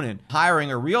own and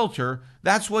hiring a realtor,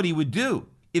 that's what he would do.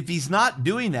 If he's not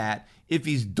doing that, if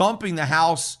he's dumping the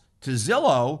house to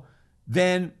Zillow,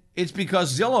 then it's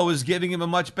because Zillow is giving him a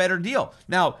much better deal.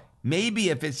 Now, maybe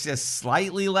if it's just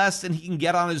slightly less than he can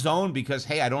get on his own because,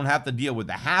 hey, I don't have to deal with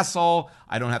the hassle,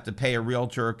 I don't have to pay a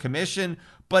realtor a commission.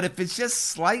 But if it's just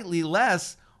slightly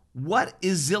less, what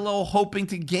is Zillow hoping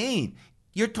to gain?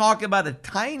 You're talking about a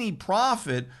tiny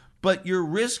profit, but you're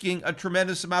risking a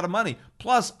tremendous amount of money.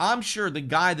 Plus, I'm sure the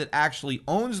guy that actually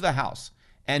owns the house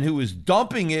and who is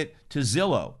dumping it to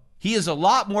Zillow, he is a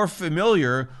lot more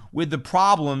familiar with the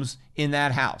problems in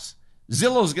that house.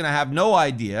 Zillow's going to have no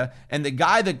idea, and the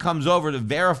guy that comes over to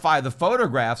verify the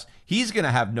photographs, he's going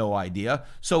to have no idea.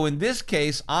 So in this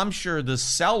case, I'm sure the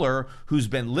seller who's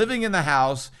been living in the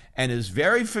house and is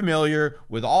very familiar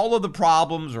with all of the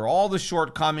problems or all the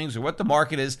shortcomings or what the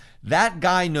market is, that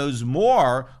guy knows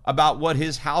more about what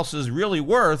his house is really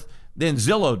worth than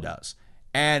Zillow does.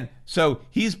 And so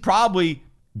he's probably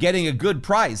getting a good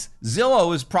price.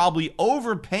 Zillow is probably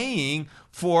overpaying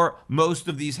for most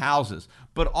of these houses.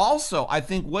 But also, I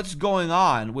think what's going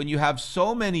on when you have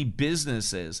so many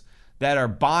businesses that are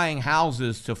buying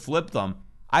houses to flip them,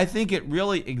 I think it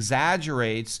really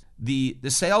exaggerates the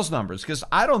sales numbers, because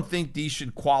I don't think these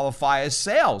should qualify as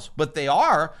sales, but they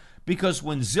are, because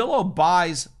when Zillow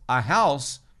buys a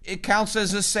house, it counts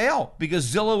as a sale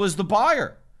because Zillow is the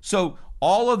buyer. So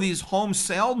all of these home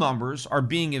sale numbers are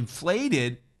being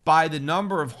inflated by the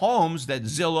number of homes that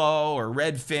Zillow or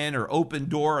Redfin or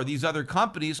Opendoor or these other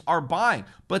companies are buying.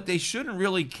 But they shouldn't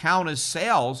really count as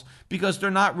sales because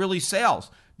they're not really sales.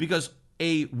 Because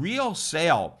a real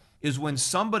sale is when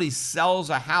somebody sells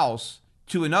a house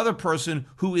to another person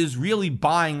who is really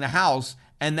buying the house,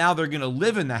 and now they're going to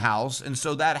live in the house. And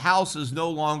so that house is no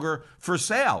longer for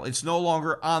sale. It's no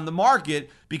longer on the market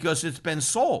because it's been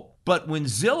sold. But when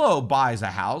Zillow buys a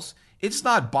house, it's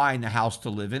not buying the house to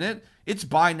live in it. It's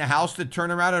buying the house to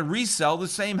turn around and resell the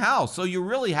same house. So you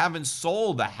really haven't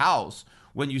sold the house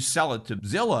when you sell it to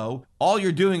Zillow. All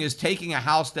you're doing is taking a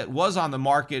house that was on the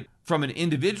market from an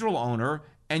individual owner,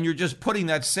 and you're just putting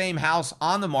that same house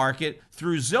on the market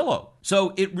through Zillow.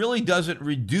 So it really doesn't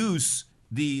reduce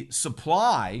the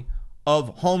supply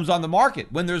of homes on the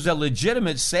market. When there's a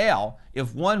legitimate sale,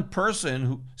 if one person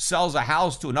who sells a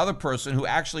house to another person who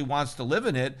actually wants to live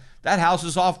in it, that house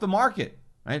is off the market,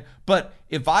 right? But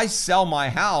if I sell my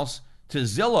house to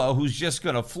Zillow, who's just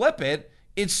going to flip it,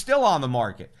 it's still on the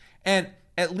market. And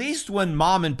at least when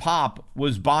mom and pop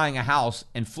was buying a house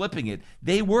and flipping it,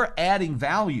 they were adding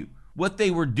value. What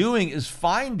they were doing is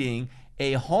finding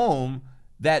a home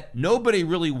that nobody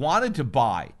really wanted to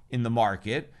buy in the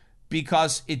market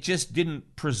because it just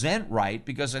didn't present right,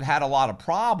 because it had a lot of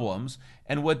problems.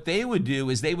 And what they would do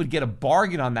is they would get a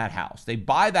bargain on that house. They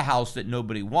buy the house that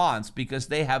nobody wants because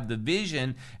they have the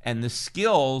vision and the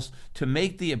skills to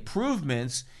make the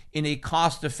improvements in a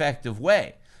cost-effective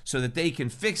way so that they can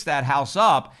fix that house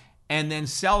up and then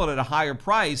sell it at a higher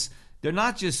price. They're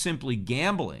not just simply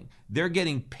gambling. They're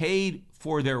getting paid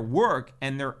for their work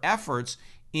and their efforts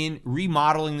in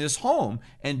remodeling this home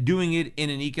and doing it in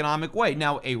an economic way.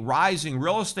 Now, a rising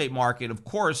real estate market, of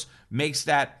course, makes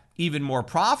that even more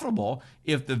profitable.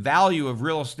 If the value of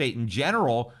real estate in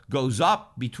general goes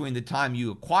up between the time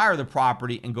you acquire the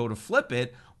property and go to flip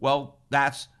it, well,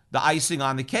 that's the icing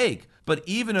on the cake. But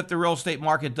even if the real estate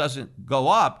market doesn't go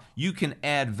up, you can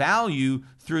add value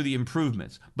through the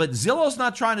improvements. But Zillow's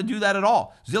not trying to do that at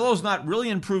all. Zillow's not really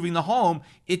improving the home.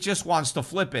 It just wants to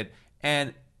flip it.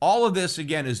 And all of this,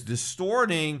 again, is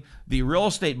distorting the real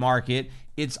estate market.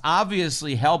 It's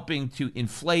obviously helping to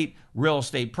inflate real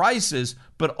estate prices,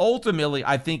 but ultimately,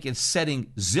 I think it's setting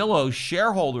Zillow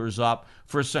shareholders up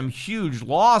for some huge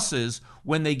losses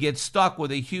when they get stuck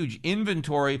with a huge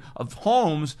inventory of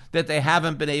homes that they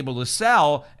haven't been able to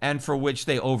sell and for which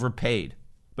they overpaid.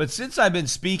 But since I've been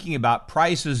speaking about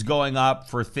prices going up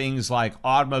for things like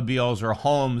automobiles or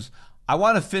homes, I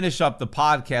want to finish up the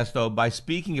podcast, though, by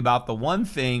speaking about the one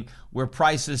thing where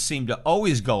prices seem to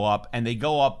always go up, and they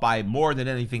go up by more than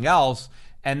anything else,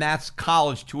 and that's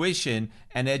college tuition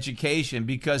and education,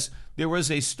 because there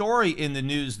was a story in the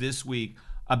news this week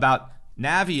about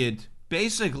Navient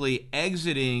basically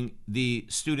exiting the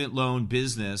student loan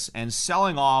business and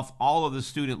selling off all of the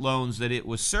student loans that it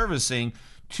was servicing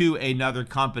to another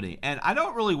company. And I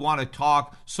don't really want to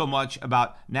talk so much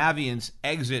about Navient's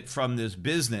exit from this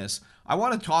business. I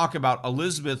want to talk about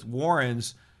Elizabeth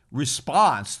Warren's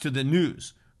response to the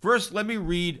news. First, let me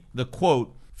read the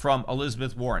quote from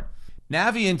Elizabeth Warren.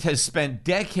 Navient has spent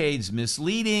decades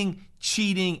misleading,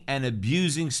 cheating, and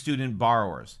abusing student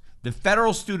borrowers. The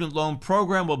federal student loan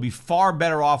program will be far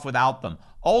better off without them.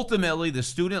 Ultimately, the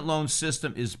student loan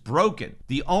system is broken.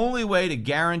 The only way to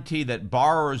guarantee that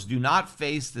borrowers do not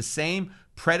face the same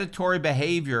predatory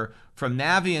behavior from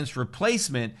Navient's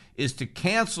replacement is to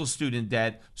cancel student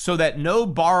debt so that no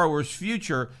borrower's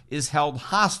future is held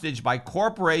hostage by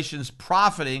corporations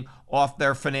profiting off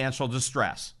their financial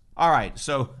distress. All right,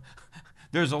 so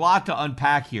there's a lot to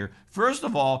unpack here. First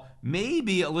of all,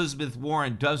 maybe Elizabeth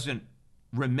Warren doesn't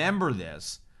remember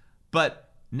this,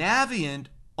 but Navient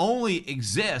only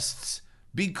exists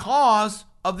because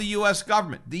of the U.S.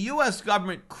 government. The U.S.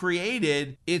 government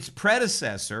created its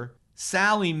predecessor,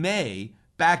 Sallie Mae,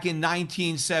 back in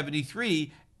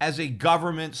 1973 as a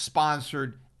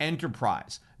government-sponsored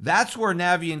enterprise. That's where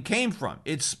Navient came from.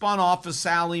 It spun off of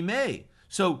Sallie Mae.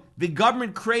 So the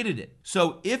government created it.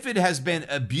 So if it has been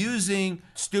abusing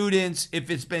students, if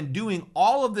it's been doing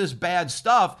all of this bad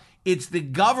stuff, it's the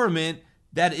government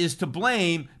that is to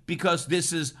blame because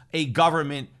this is a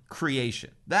government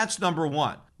creation. That's number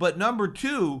one. But number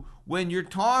two, when you're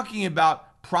talking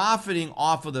about profiting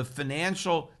off of the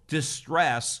financial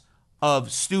distress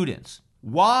of students,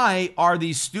 why are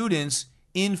these students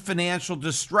in financial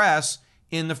distress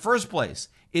in the first place?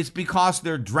 It's because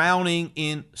they're drowning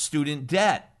in student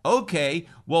debt. Okay,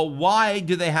 well, why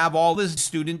do they have all this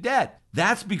student debt?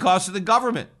 That's because of the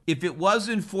government. If it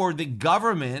wasn't for the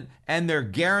government and their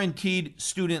guaranteed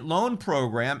student loan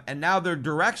program and now their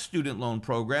direct student loan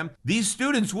program, these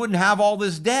students wouldn't have all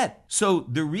this debt. So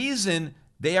the reason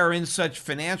they are in such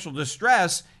financial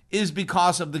distress is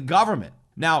because of the government.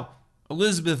 Now,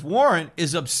 Elizabeth Warren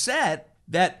is upset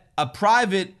that a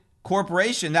private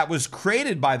corporation that was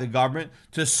created by the government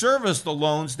to service the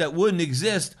loans that wouldn't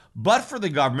exist but for the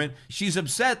government, she's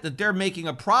upset that they're making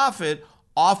a profit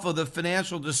off of the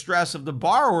financial distress of the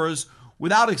borrowers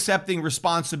without accepting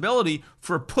responsibility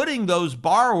for putting those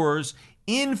borrowers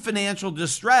in financial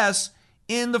distress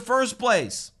in the first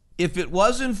place. If it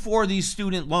wasn't for these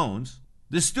student loans,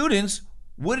 the students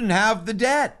wouldn't have the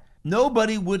debt.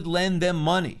 Nobody would lend them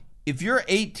money. If you're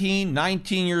 18,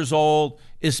 19 years old,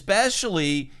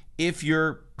 especially if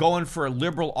you're going for a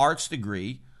liberal arts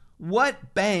degree,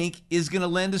 what bank is going to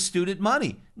lend a student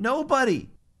money? Nobody.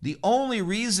 The only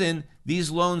reason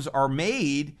these loans are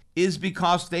made is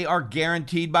because they are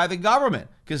guaranteed by the government.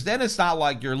 Because then it's not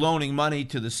like you're loaning money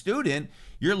to the student,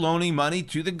 you're loaning money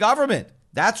to the government.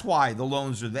 That's why the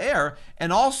loans are there.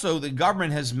 And also the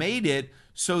government has made it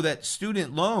so that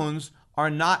student loans are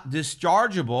not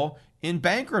dischargeable in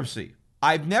bankruptcy.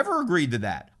 I've never agreed to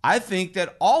that. I think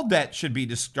that all debt should be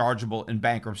dischargeable in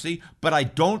bankruptcy, but I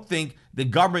don't think the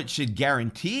government should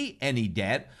guarantee any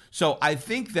debt. So I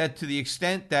think that to the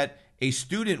extent that a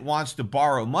student wants to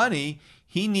borrow money,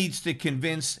 he needs to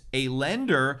convince a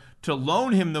lender to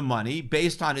loan him the money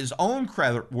based on his own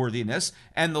creditworthiness,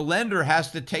 and the lender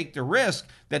has to take the risk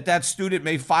that that student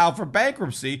may file for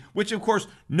bankruptcy, which of course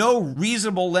no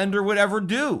reasonable lender would ever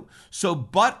do. So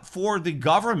but for the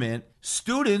government,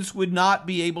 students would not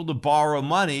be able to borrow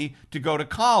money to go to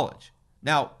college.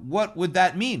 Now, what would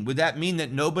that mean? Would that mean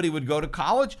that nobody would go to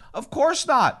college? Of course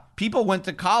not. People went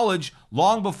to college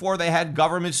long before they had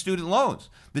government student loans.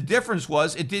 The difference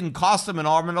was it didn't cost them an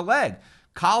arm and a leg.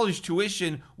 College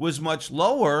tuition was much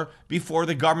lower before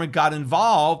the government got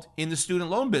involved in the student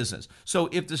loan business. So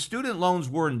if the student loans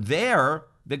weren't there,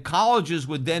 the colleges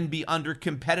would then be under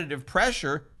competitive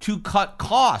pressure to cut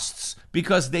costs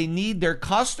because they need their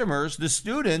customers, the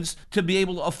students, to be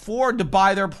able to afford to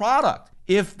buy their product.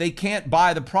 If they can't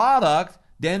buy the product,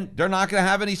 then they're not going to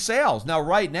have any sales. Now,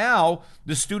 right now,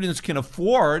 the students can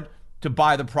afford to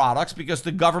buy the products because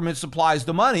the government supplies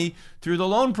the money through the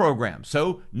loan program.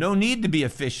 So no need to be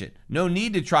efficient, no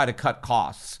need to try to cut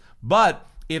costs. But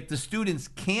if the students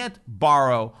can't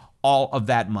borrow all of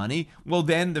that money, well,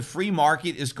 then the free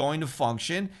market is going to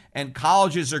function and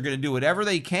colleges are going to do whatever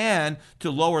they can to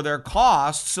lower their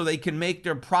costs so they can make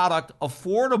their product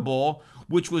affordable,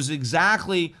 which was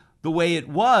exactly the way it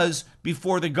was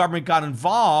before the government got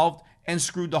involved and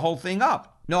screwed the whole thing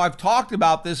up. No, I've talked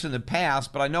about this in the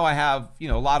past, but I know I have,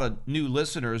 a lot of new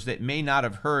listeners that may not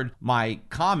have heard my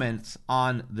comments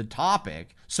on the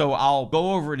topic. So I'll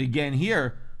go over it again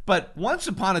here. But once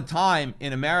upon a time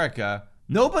in America,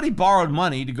 nobody borrowed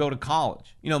money to go to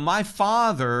college. My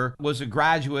father was a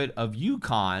graduate of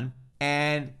UConn,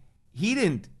 and he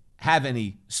didn't have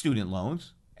any student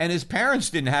loans, and his parents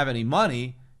didn't have any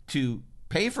money to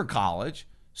pay for college.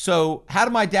 So how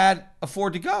did my dad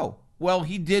afford to go? Well,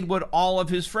 he did what all of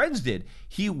his friends did.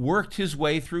 He worked his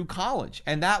way through college,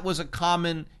 and that was a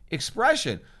common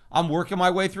expression. I'm working my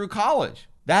way through college.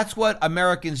 That's what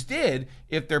Americans did.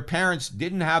 If their parents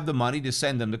didn't have the money to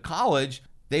send them to college,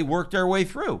 they worked their way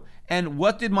through. And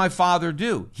what did my father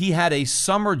do? He had a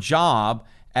summer job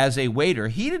as a waiter.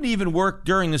 He didn't even work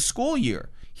during the school year.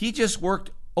 He just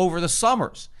worked over the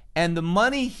summers. And the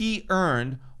money he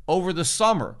earned over the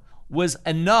summer was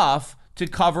enough to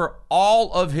cover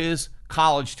all of his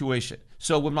college tuition.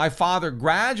 So when my father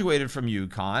graduated from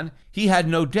UConn, he had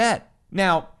no debt.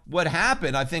 Now, what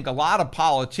happened, I think a lot of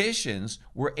politicians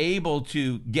were able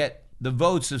to get the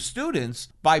votes of students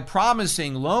by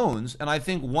promising loans. And I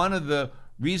think one of the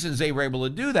reasons they were able to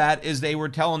do that is they were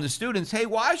telling the students, hey,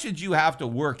 why should you have to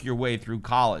work your way through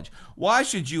college? Why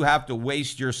should you have to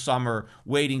waste your summer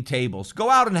waiting tables? Go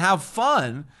out and have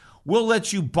fun. We'll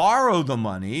let you borrow the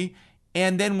money.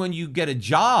 And then when you get a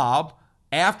job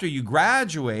after you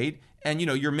graduate and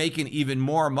you're making even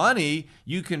more money,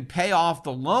 you can pay off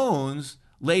the loans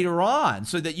later on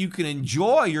so that you can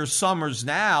enjoy your summers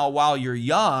now while you're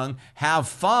young, have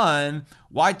fun.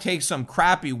 Why take some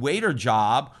crappy waiter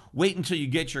job? Wait until you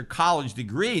get your college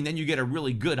degree, and then you get a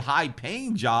really good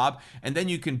high-paying job, and then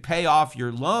you can pay off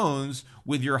your loans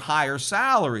with your higher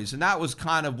salaries. And that was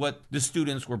kind of what the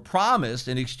students were promised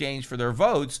in exchange for their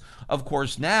votes. Of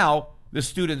course, now the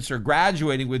students are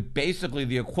graduating with basically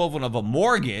the equivalent of a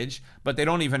mortgage, but they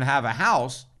don't even have a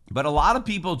house. But a lot of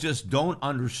people just don't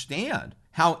understand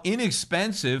how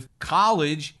inexpensive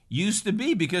college used to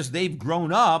be because they've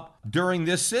grown up during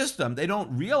this system. They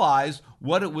don't realize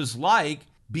what it was like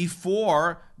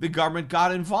before the government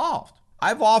got involved.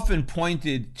 I've often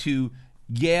pointed to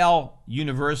Yale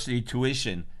University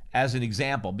tuition as an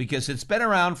example because it's been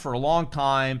around for a long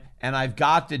time and I've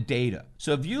got the data.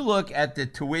 So if you look at the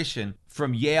tuition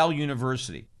from Yale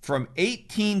University from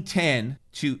 1810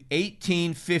 to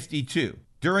 1852,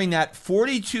 during that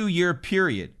 42-year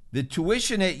period, the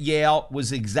tuition at Yale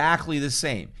was exactly the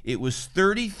same. It was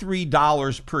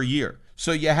 $33 per year.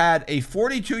 So you had a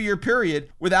 42-year period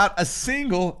without a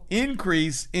single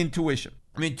increase in tuition.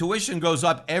 I mean, tuition goes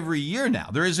up every year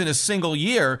now. There isn't a single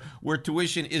year where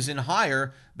tuition isn't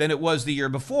higher than it was the year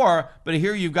before. But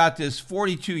here you've got this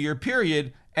 42-year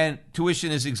period and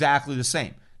tuition is exactly the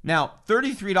same. Now,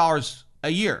 $33 a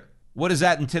year. What is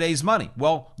that in today's money?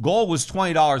 Well, gold was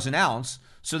 $20 an ounce.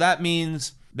 So that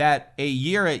means that a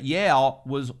year at Yale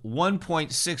was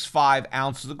 1.65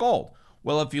 ounces of gold.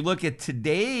 Well, if you look at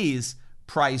today's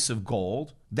price of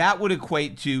gold, that would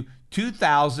equate to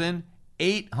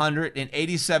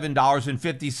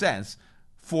 $2,887.50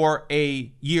 for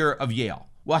a year of Yale.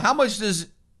 Well, how much does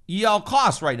Yale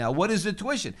cost right now? What is the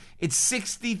tuition? It's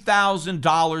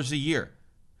 $60,000 a year.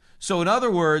 So in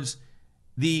other words,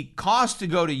 the cost to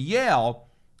go to Yale,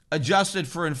 adjusted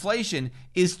for inflation,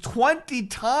 is 20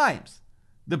 times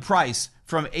the price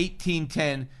from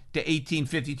 1810 to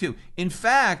 1852. In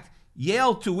fact,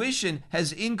 Yale tuition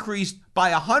has increased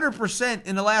by 100%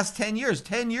 in the last 10 years.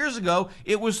 10 years ago,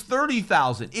 it was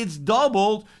 $30,000. It's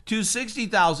doubled to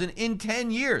 $60,000 in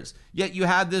 10 years. Yet you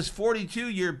had this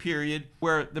 42-year period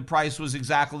where the price was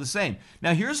exactly the same.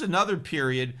 Now, here's another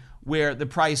period where the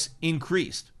price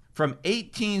increased from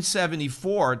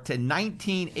 1874 to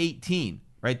 1918,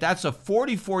 right? That's a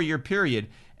 44-year period.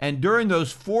 And during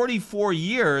those 44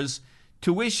 years,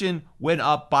 tuition went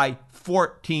up by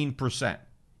 14%.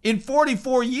 In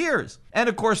 44 years. And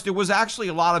of course, there was actually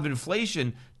a lot of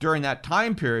inflation during that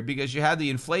time period because you had the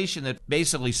inflation that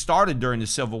basically started during the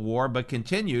Civil War but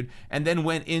continued and then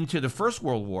went into the First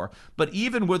World War. But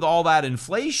even with all that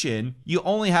inflation, you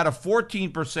only had a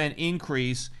 14%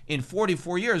 increase in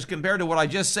 44 years compared to what I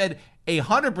just said, a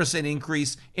 100%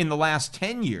 increase in the last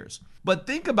 10 years. But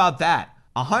think about that,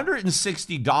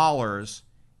 $160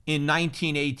 in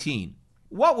 1918.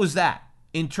 What was that?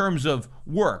 In terms of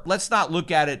work. Let's not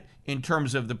look at it in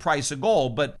terms of the price of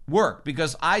gold, but work,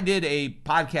 because I did a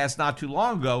podcast not too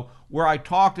long ago where I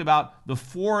talked about the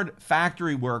Ford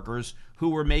factory workers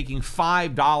who were making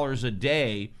 $5 a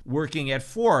day working at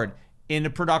Ford in the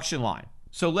production line.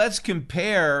 So let's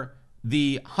compare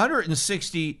the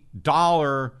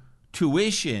 $160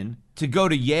 tuition to go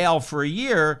to Yale for a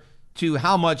year to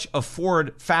how much a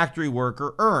Ford factory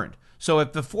worker earned. So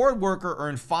if the Ford worker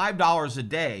earned $5 a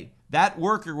day, that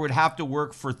worker would have to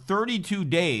work for 32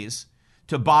 days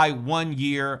to buy 1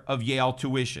 year of Yale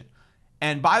tuition.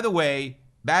 And by the way,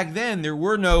 back then, there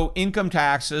were no income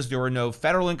taxes, there were no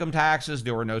federal income taxes,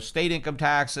 there were no state income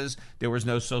taxes, there was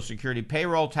no Social Security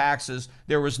payroll taxes,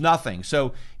 there was nothing.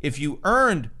 So if you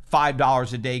earned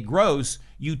 $5 a day gross,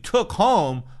 you took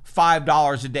home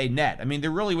 $5 a day net. I mean, there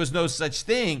really was no such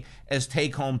thing as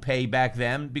take-home pay back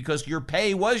then because your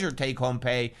pay was your take-home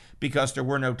pay because there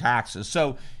were no taxes.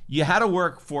 So you had to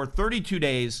work for 32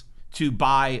 days to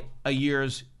buy a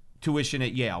year's tuition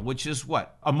at Yale, which is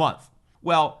what? A month.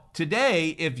 Well, today,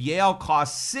 if Yale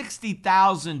costs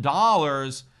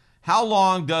 $60,000, how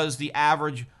long does the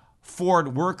average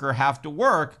Ford worker have to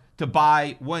work to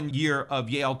buy 1 year of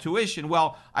Yale tuition?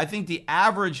 Well, I think the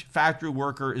average factory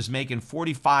worker is making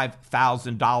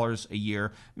 $45,000 a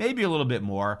year, maybe a little bit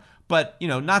more, but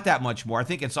not that much more. I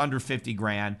think it's under 50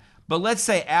 grand. But let's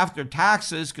say after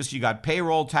taxes, because you got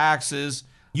payroll taxes,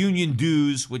 union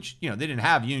dues, which, they didn't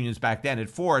have unions back then at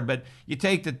Ford, but you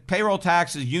take the payroll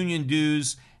taxes, union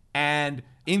dues, and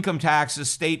income taxes,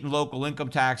 state and local income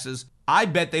taxes. I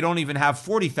bet they don't even have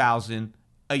 $40,000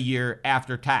 a year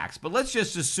after tax. But let's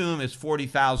just assume it's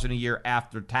 $40,000 a year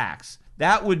after tax.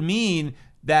 That would mean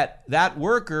that that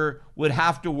worker would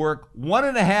have to work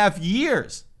 1.5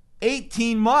 years,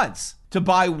 18 months, to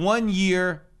buy 1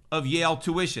 year of Yale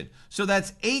tuition. So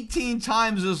that's 18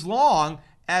 times as long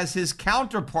as his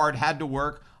counterpart had to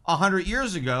work 100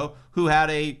 years ago who had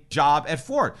a job at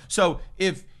Ford. So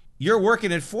if you're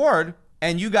working at Ford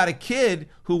and you got a kid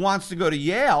who wants to go to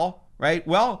Yale, right?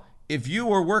 Well, if you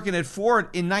were working at Ford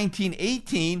in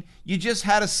 1918, you just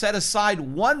had to set aside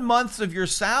 1 month of your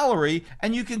salary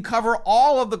and you can cover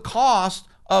all of the cost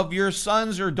of your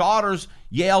son's or daughter's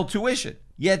Yale tuition.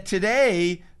 Yet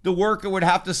today, the worker would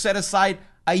have to set aside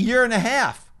 1.5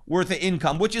 years worth of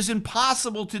income, which is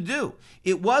impossible to do.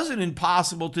 It wasn't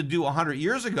impossible to do 100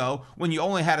 years ago when you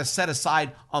only had to set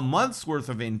aside a month's worth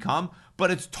of income,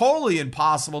 but it's totally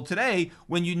impossible today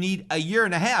when you need 1.5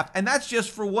 years, and that's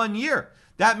just for 1 year.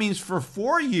 That means for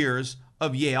 4 years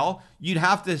of Yale, you'd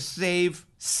have to save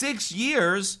 6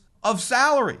 years of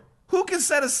salary. Who can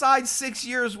set aside 6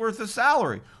 years worth of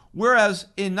salary? Whereas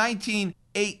in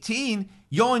 1918,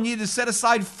 you only needed to set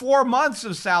aside 4 months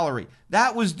of salary.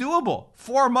 That was doable.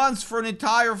 4 months for an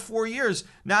entire 4 years.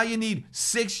 Now you need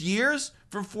 6 years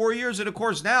for 4 years. And of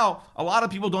course, now a lot of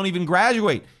people don't even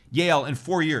graduate Yale in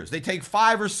 4 years. They take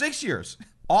 5 or 6 years.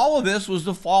 All of this was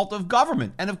the fault of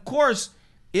government. And of course,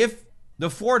 if the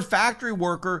Ford factory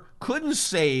worker couldn't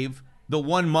save the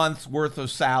 1 month's worth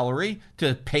of salary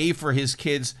to pay for his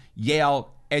kid's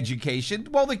Yale education,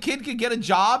 well, the kid could get a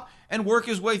job and work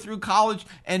his way through college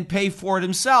and pay for it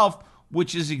himself,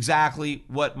 which is exactly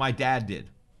what my dad did.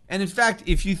 And in fact,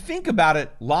 if you think about it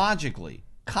logically,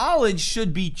 college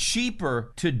should be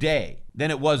cheaper today than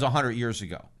it was 100 years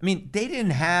ago. I mean, they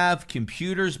didn't have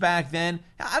computers back then.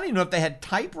 I don't even know if they had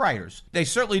typewriters. They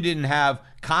certainly didn't have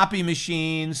copy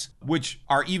machines, which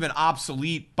are even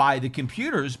obsolete by the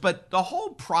computers. But the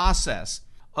whole process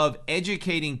of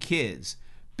educating kids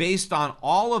based on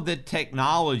all of the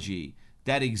technology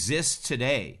that exists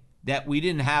today that we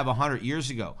didn't have 100 years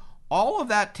ago, all of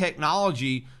that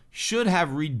technology should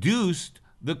have reduced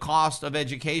the cost of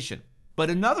education. But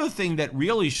another thing that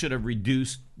really should have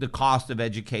reduced the cost of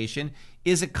education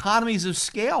is economies of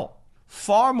scale.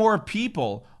 Far more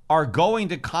people are going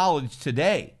to college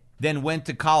today than went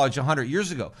to college 100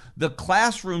 years ago. The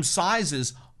classroom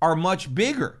sizes are much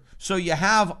bigger. So you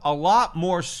have a lot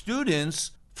more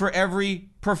students for every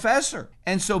professor.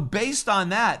 And so based on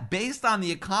that, based on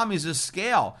the economies of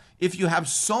scale, if you have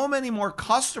so many more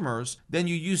customers than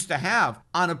you used to have,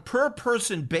 on a per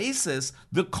person basis,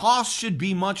 the cost should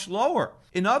be much lower.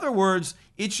 In other words,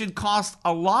 it should cost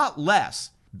a lot less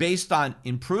based on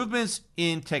improvements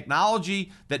in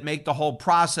technology that make the whole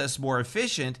process more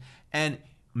efficient and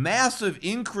massive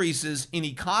increases in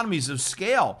economies of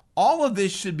scale. All of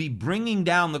this should be bringing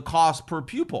down the cost per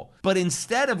pupil. But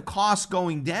instead of costs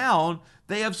going down,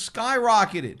 they have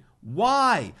skyrocketed.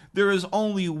 Why? There is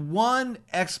only one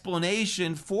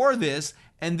explanation for this,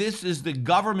 and this is the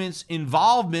government's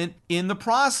involvement in the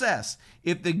process.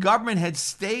 If the government had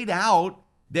stayed out,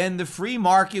 then the free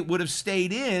market would have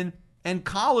stayed in, and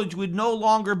college would no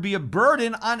longer be a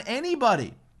burden on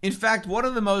anybody. In fact, one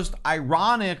of the most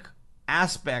ironic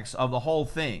aspects of the whole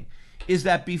thing is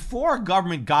that before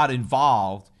government got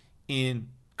involved in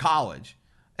college,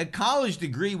 a college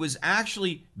degree was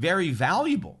actually very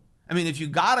valuable. I mean, if you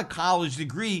got a college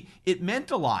degree, it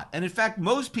meant a lot. And in fact,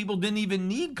 most people didn't even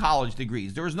need college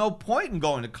degrees. There was no point in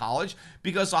going to college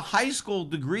because a high school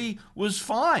degree was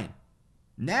fine.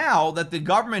 Now that the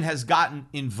government has gotten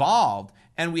involved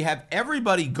and we have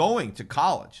everybody going to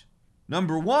college,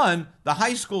 number one, the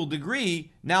high school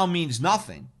degree now means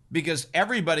nothing because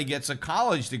everybody gets a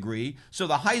college degree. So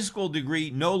the high school degree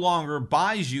no longer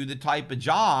buys you the type of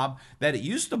job that it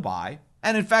used to buy.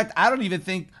 And in fact, I don't even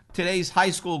think today's high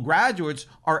school graduates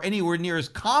are anywhere near as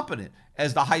competent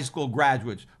as the high school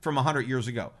graduates from 100 years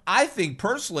ago. I think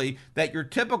personally that your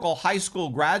typical high school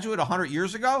graduate 100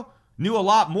 years ago knew a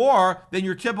lot more than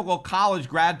your typical college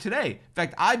grad today. In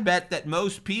fact, I bet that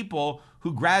most people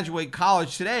who graduate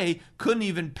college today couldn't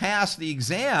even pass the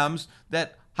exams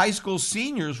that high school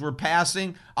seniors were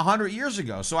passing 100 years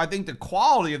ago. So I think the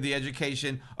quality of the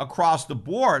education across the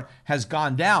board has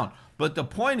gone down. But the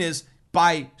point is,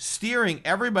 by steering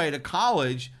everybody to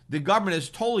college, the government has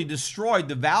totally destroyed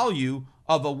the value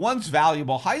of a once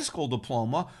valuable high school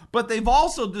diploma, but they've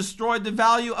also destroyed the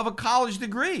value of a college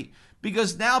degree.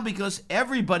 Because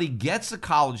everybody gets a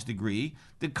college degree,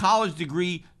 the college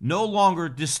degree no longer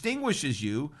distinguishes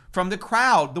you from the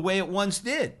crowd the way it once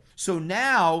did. So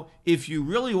now, if you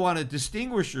really want to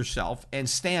distinguish yourself and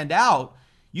stand out,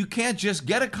 you can't just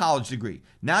get a college degree.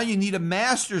 Now you need a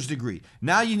master's degree.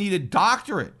 Now you need a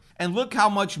doctorate. And look how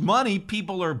much money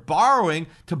people are borrowing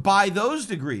to buy those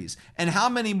degrees and how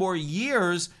many more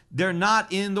years they're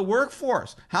not in the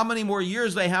workforce, how many more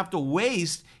years they have to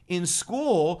waste in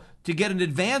school to get an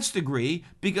advanced degree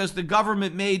because the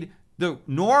government made the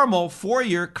normal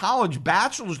 4-year college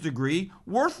bachelor's degree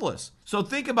worthless. So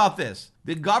think about this.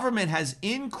 The government has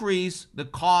increased the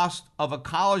cost of a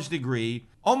college degree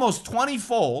almost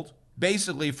 20-fold,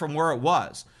 basically, from where it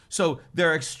was. So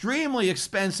they're extremely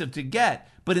expensive to get,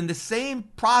 but in the same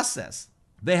process,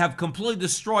 they have completely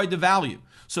destroyed the value.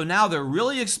 So now they're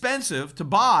really expensive to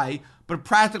buy, but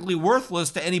practically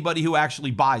worthless to anybody who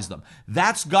actually buys them.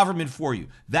 That's government for you.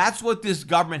 That's what this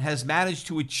government has managed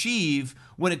to achieve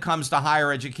when it comes to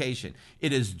higher education.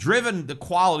 It has driven the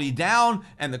quality down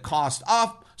and the cost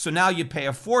up. So now you pay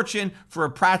a fortune for a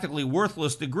practically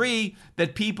worthless degree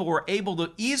that people were able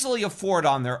to easily afford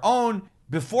on their own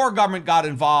before government got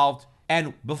involved.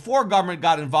 And before government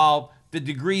got involved, the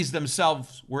degrees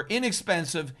themselves were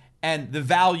inexpensive and the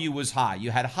value was high.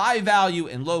 You had high value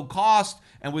and low cost,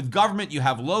 and with government, you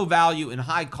have low value and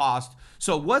high cost.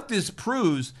 So what this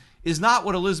proves is not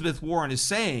what Elizabeth Warren is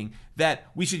saying, that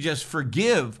we should just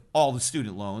forgive all the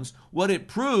student loans. What it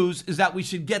proves is that we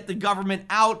should get the government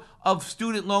out of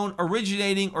student loan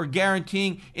originating or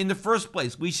guaranteeing in the first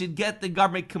place. We should get the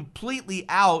government completely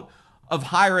out of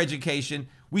higher education.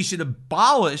 We should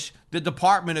abolish the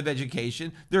Department of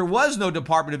Education. There was no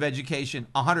Department of Education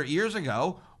 100 years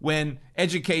ago when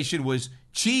education was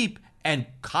cheap and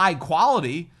high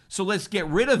quality. So let's get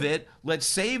rid of it. Let's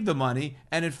save the money.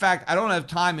 And in fact, I don't have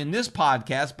time in this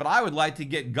podcast, but I would like to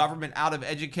get government out of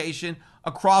education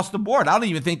across the board. I don't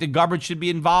even think the government should be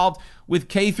involved with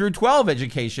K through 12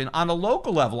 education on a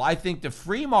local level. I think the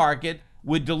free market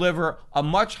would deliver a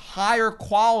much higher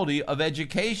quality of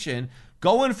education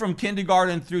going from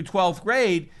kindergarten through 12th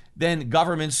grade than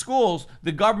government schools.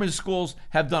 The government schools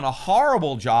have done a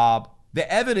horrible job.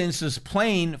 The evidence is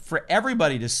plain for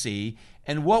everybody to see.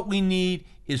 And what we need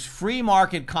is free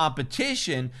market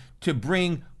competition to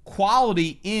bring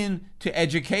quality into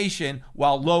education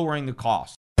while lowering the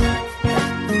cost.